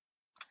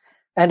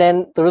 And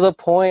then there was a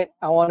point,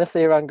 I want to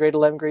say around grade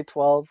 11, grade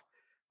 12,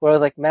 where I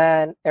was like,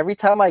 man, every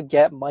time I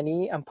get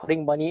money, I'm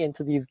putting money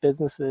into these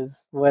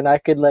businesses when I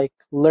could like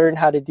learn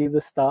how to do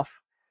this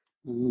stuff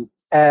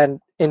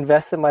and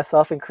invest in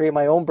myself and create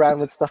my own brand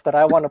with stuff that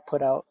I want to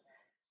put out.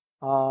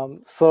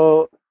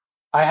 So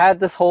I had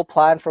this whole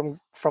plan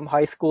from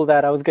high school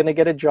that I was going to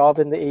get a job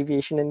in the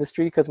aviation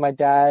industry because my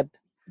dad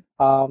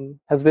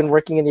has been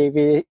working in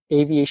the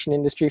aviation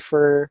industry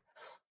for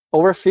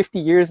over 50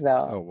 years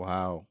now. Oh,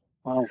 wow.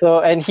 So,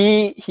 and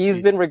he's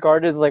been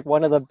regarded as like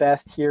one of the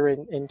best here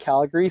in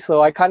Calgary.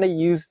 So I kind of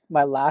used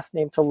my last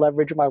name to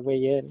leverage my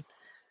way in.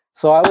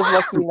 So I was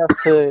lucky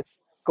enough to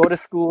go to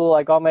school.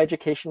 I got my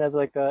education as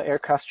like a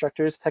aircraft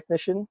structures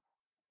technician,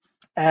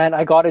 and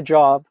I got a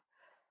job.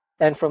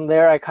 And from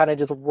there, I kind of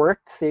just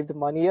worked, saved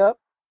money up,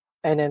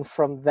 and then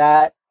from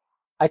that,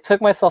 I took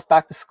myself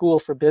back to school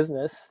for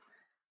business,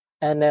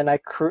 and then I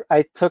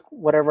took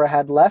whatever I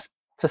had left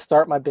to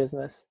start my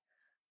business.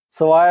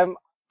 So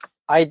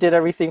I did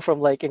everything from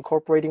like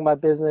incorporating my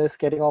business,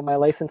 getting all my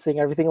licensing,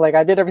 everything. Like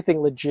I did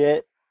everything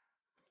legit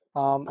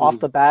off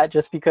the bat,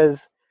 just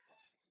because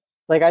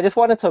like I just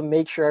wanted to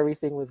make sure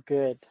everything was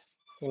good.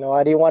 You know,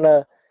 I didn't want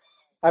to.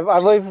 I've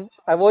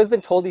always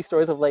been told these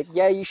stories of like,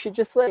 yeah, you should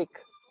just like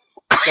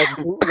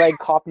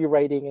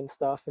copywriting and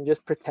stuff and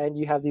just pretend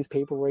you have these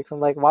paperwork. I'm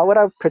like, why would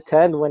I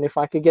pretend when if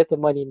I could get the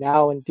money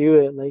now and do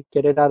it, like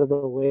get it out of the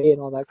way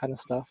and all that kind of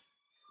stuff.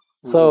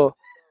 So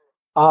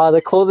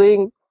the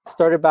clothing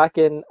started back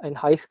in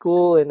high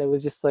school, and it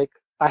was just like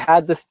I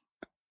had this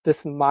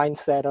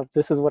mindset of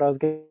this is what I was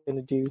going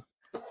to do.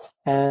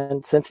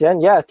 And since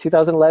then, yeah,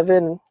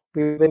 2011,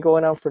 we've been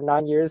going on for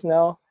 9 years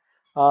now.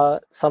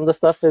 Some of the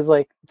stuff is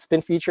like it's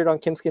been featured on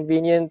Kim's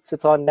Convenience.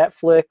 It's on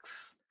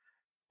Netflix.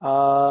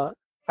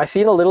 I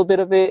seen a little bit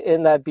of it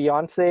in that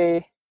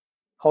Beyonce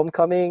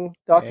Homecoming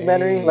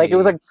documentary. Like it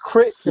was a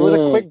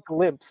quick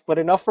glimpse, but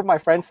enough for my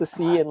friends to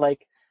see and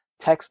like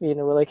text me, and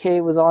they were like, "Hey,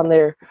 it was on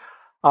there."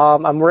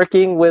 I'm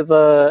working with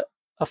a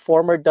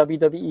former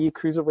WWE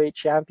Cruiserweight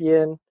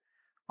champion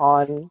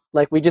on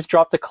like we just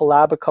dropped a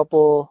collab a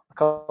couple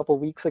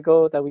weeks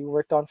ago that we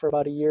worked on for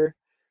about a year.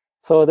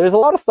 So there's a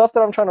lot of stuff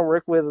that I'm trying to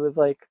work with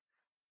like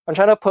I'm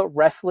trying to put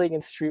wrestling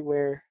and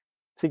streetwear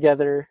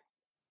together.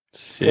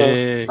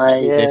 Sick. So,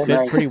 They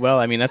fit pretty well.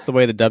 I mean, that's the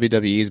way the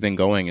WWE's been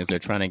going, is they're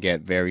trying to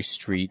get very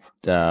street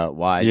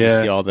wise. You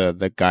see all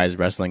the guys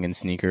wrestling in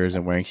sneakers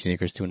and wearing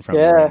sneakers to and from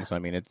the ring. So I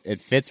mean, it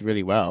fits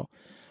really well.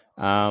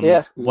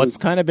 What's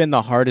kind of been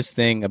the hardest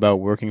thing about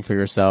working for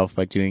yourself,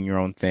 like doing your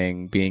own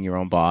thing, being your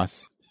own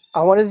boss?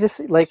 I want to just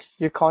like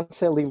you're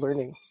constantly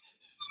learning.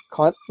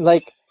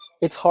 Like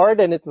it's hard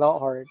and it's not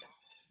hard.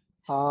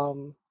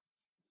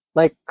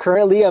 Like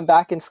currently I'm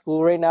back in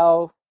school right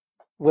now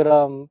with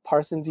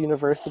Parsons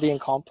University in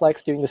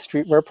Complex doing the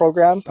streetwear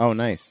program. Oh,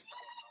 nice.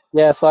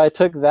 Yeah, so I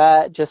took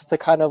that just to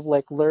kind of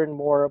like learn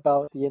more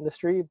about the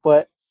industry,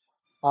 but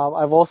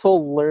I've also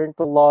learned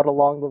a lot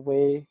along the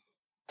way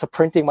to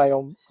printing my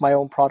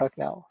own product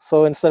now.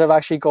 So instead of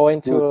actually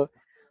going to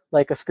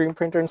a screen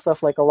printer and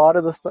stuff, like a lot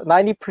of the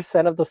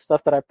 90% of the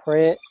stuff that I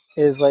print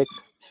is like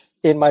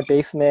in my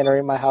basement or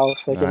in my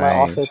house, like in my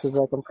office is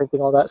like I'm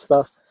printing all that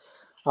stuff.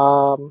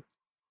 And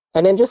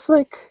then just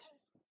like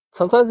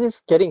sometimes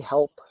it's getting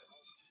help,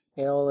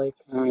 you know, like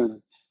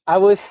I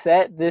was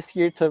set this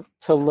year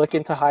to look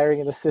into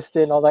hiring an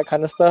assistant and all that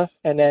kind of stuff,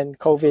 and then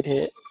COVID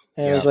hit,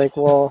 and it was like,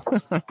 well,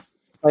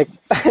 like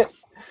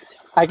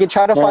I could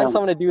try to find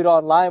someone to do it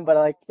online, but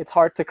like it's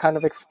hard to kind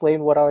of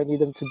explain what I need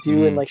them to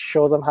do and like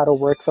show them how to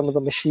work some of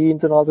the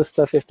machines and all this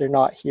stuff if they're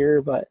not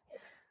here. But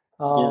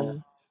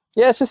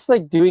it's just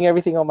like doing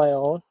everything on my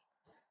own.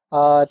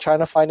 Trying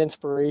to find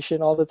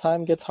inspiration all the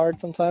time gets hard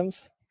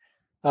sometimes.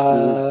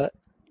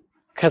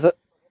 Because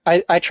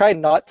I try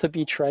not to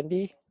be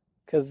trendy,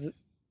 because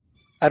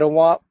I don't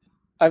want,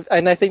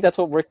 and I think that's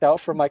what worked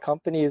out for my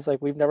company is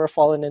like we've never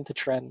fallen into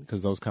trends.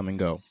 Because those come and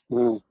go.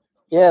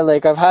 Yeah,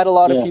 like I've had a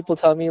lot of people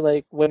tell me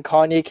like when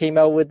Kanye came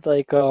out with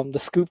like the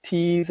scoop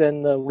tees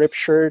and the ripped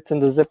shirts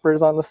and the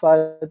zippers on the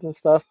sides and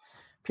stuff,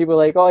 people are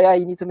like, oh yeah,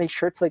 you need to make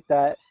shirts like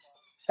that.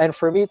 And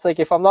for me, it's like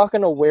if I'm not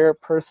gonna wear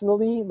it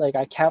personally, like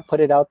I can't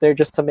put it out there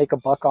just to make a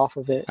buck off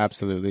of it.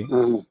 Absolutely.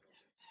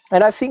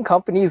 And I've seen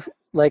companies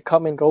like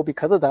come and go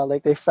because of that.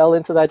 Like they fell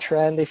into that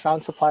trend. They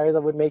found suppliers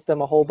that would make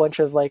them a whole bunch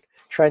of like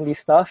trendy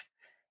stuff.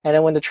 And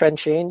then when the trend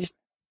changed,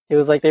 it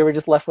was like they were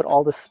just left with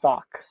all this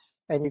stock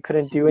and you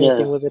couldn't do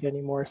anything with it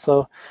anymore.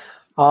 So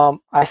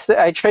I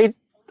try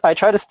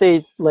to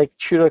stay like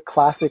true to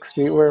classic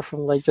streetwear,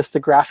 from like just the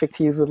graphic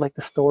tees with like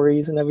the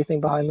stories and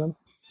everything behind them.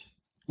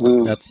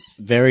 That's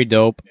very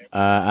dope.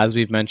 As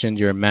we've mentioned,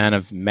 you're a man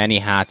of many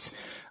hats,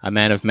 a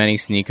man of many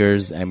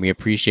sneakers, and we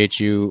appreciate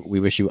you.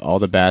 We wish you all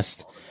the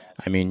best.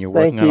 I mean, you're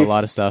working on a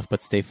lot of stuff,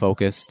 but stay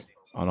focused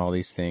on all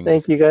these things.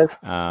 Thank you,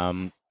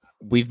 guys.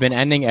 We've been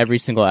ending every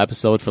single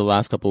episode for the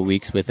last couple of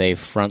weeks with a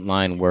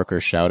frontline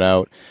worker shout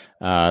out.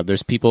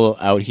 There's people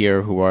out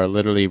here who are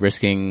literally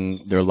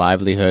risking their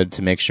livelihood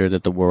to make sure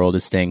that the world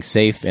is staying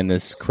safe in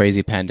this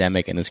crazy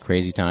pandemic and this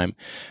crazy time.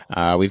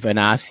 We've been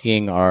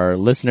asking our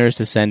listeners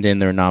to send in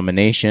their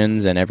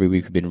nominations, and every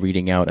week we've been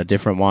reading out a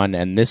different one.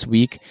 And this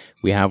week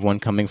we have one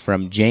coming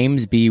from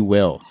James B.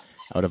 Will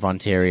out of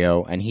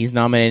Ontario, and he's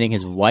nominating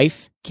his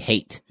wife,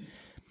 Kate.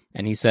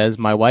 And he says,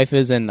 my wife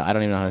is an, I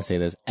don't even know how to say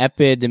this,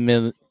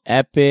 epidemiologist.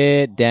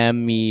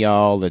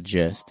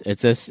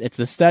 It's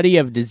the study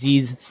of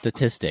disease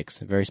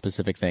statistics, a very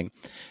specific thing.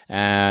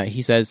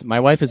 He says, my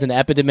wife is an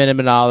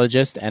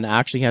epidemiologist and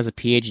actually has a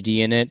PhD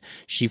in it.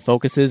 She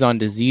focuses on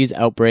disease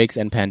outbreaks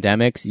and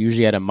pandemics,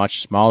 usually at a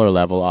much smaller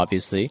level,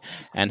 obviously,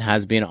 and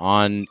has been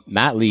on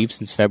mat leave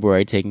since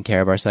February taking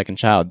care of our second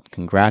child.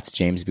 Congrats,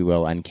 James B.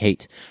 Will and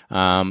Kate.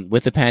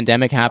 With the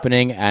pandemic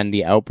happening and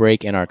the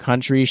outbreak in our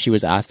country, she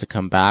was asked to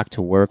come back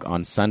to work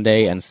on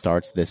Sunday and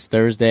starts this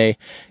Thursday.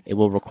 It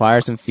will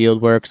require some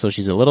field work, so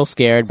she's a little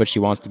scared, but she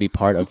wants to be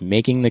part of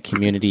making the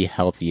community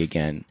healthy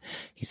again.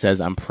 He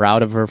says, I'm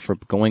proud of her for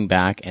going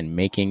back and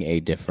making a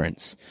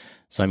difference.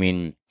 So, I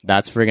mean,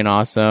 that's friggin'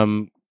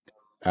 awesome.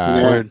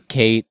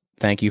 Kate,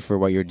 thank you for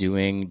what you're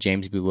doing.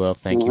 James B. Will,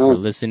 thank you for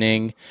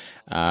listening.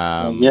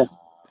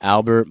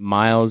 Albert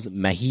Miles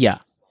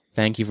Mejia,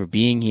 thank you for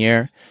being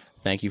here.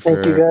 Thank you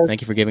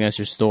for giving us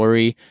your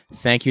story.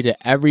 Thank you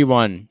to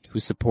everyone who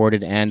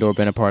supported and or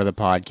been a part of the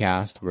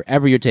podcast.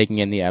 Wherever you're taking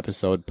in the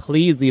episode,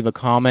 please leave a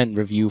comment,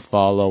 review,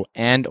 follow,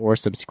 and or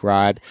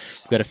subscribe.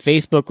 We've got a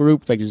Facebook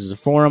group, like this is a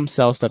forum,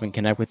 sell stuff and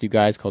connect with you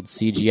guys called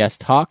CGS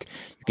Talk.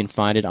 You can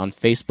find it on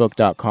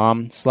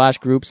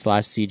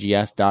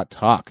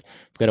facebook.com/group/cgs.talk.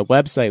 We've got a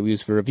website we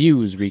use for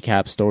reviews,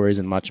 recap stories,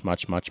 and much,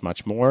 much, much,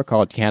 much more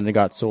called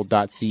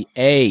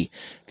CanadaGotSold.ca. If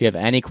you have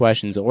any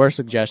questions or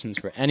suggestions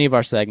for any of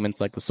our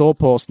segments like the Soul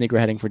Poll,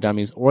 Sneakerheading for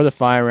Dummies, or the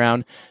Fire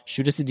Round,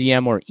 shoot us a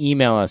DM or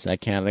email us at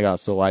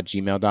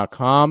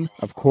CanadaGotSold@gmail.com.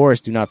 Of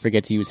course, do not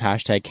forget to use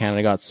hashtag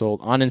CanadaGotSold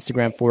on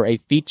Instagram for a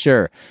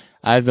feature.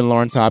 I've been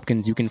Lawrence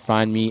Hopkins. You can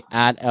find me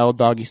at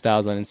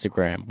LDoggyStyles on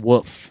Instagram.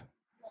 Woof.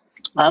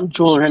 I'm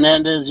Joel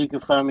Hernandez. You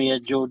can find me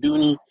at Joe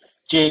Dooney,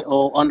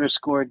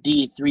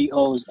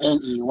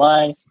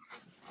 JO_D3OsNEY.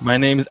 My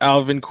name is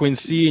Alvin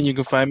Quincy, and you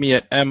can find me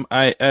at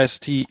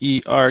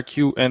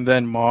MISTERQ and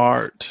then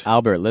Mart.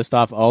 Albert, list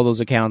off all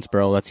those accounts,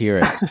 bro. Let's hear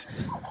it.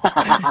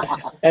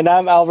 And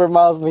I'm Albert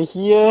Miles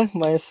Mejia.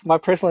 My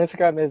personal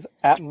Instagram is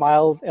at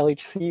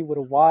MilesLHC with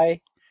a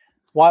Y.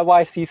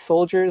 YYC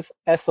Soldiers,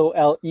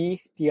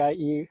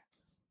 SOLEDIERS.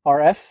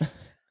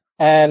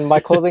 And my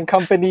clothing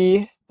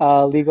company,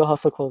 Legal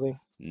Hustle Clothing.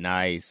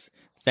 Nice.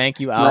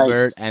 Thank you,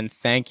 Albert, and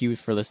thank you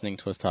for listening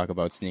to us talk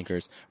about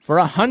sneakers for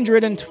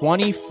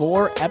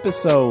 124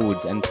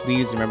 episodes. And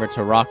please remember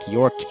to rock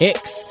your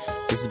kicks.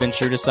 This has been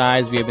True to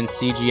Size. We have been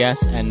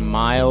CGS and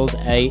Miles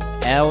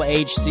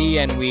LHC,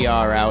 and we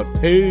are out.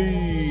 Peace.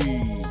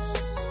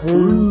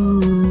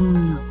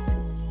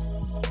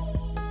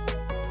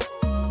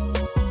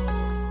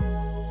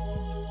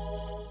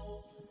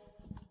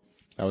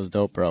 That was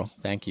dope, bro.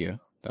 Thank you.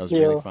 That was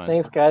really fun.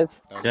 Thanks,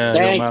 guys. Yeah,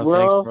 Thanks,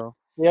 bro.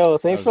 Yo,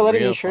 thanks for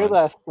letting me share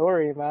that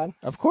story, man.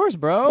 Of course,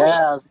 bro.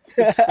 Yeah, it's a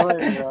good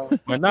story, bro.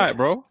 Why not,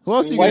 bro? Who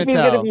else are you going to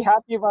tell? Wifey's going to be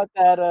happy about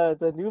that,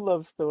 the new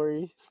love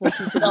story.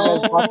 Especially because you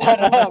guys brought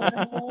that up.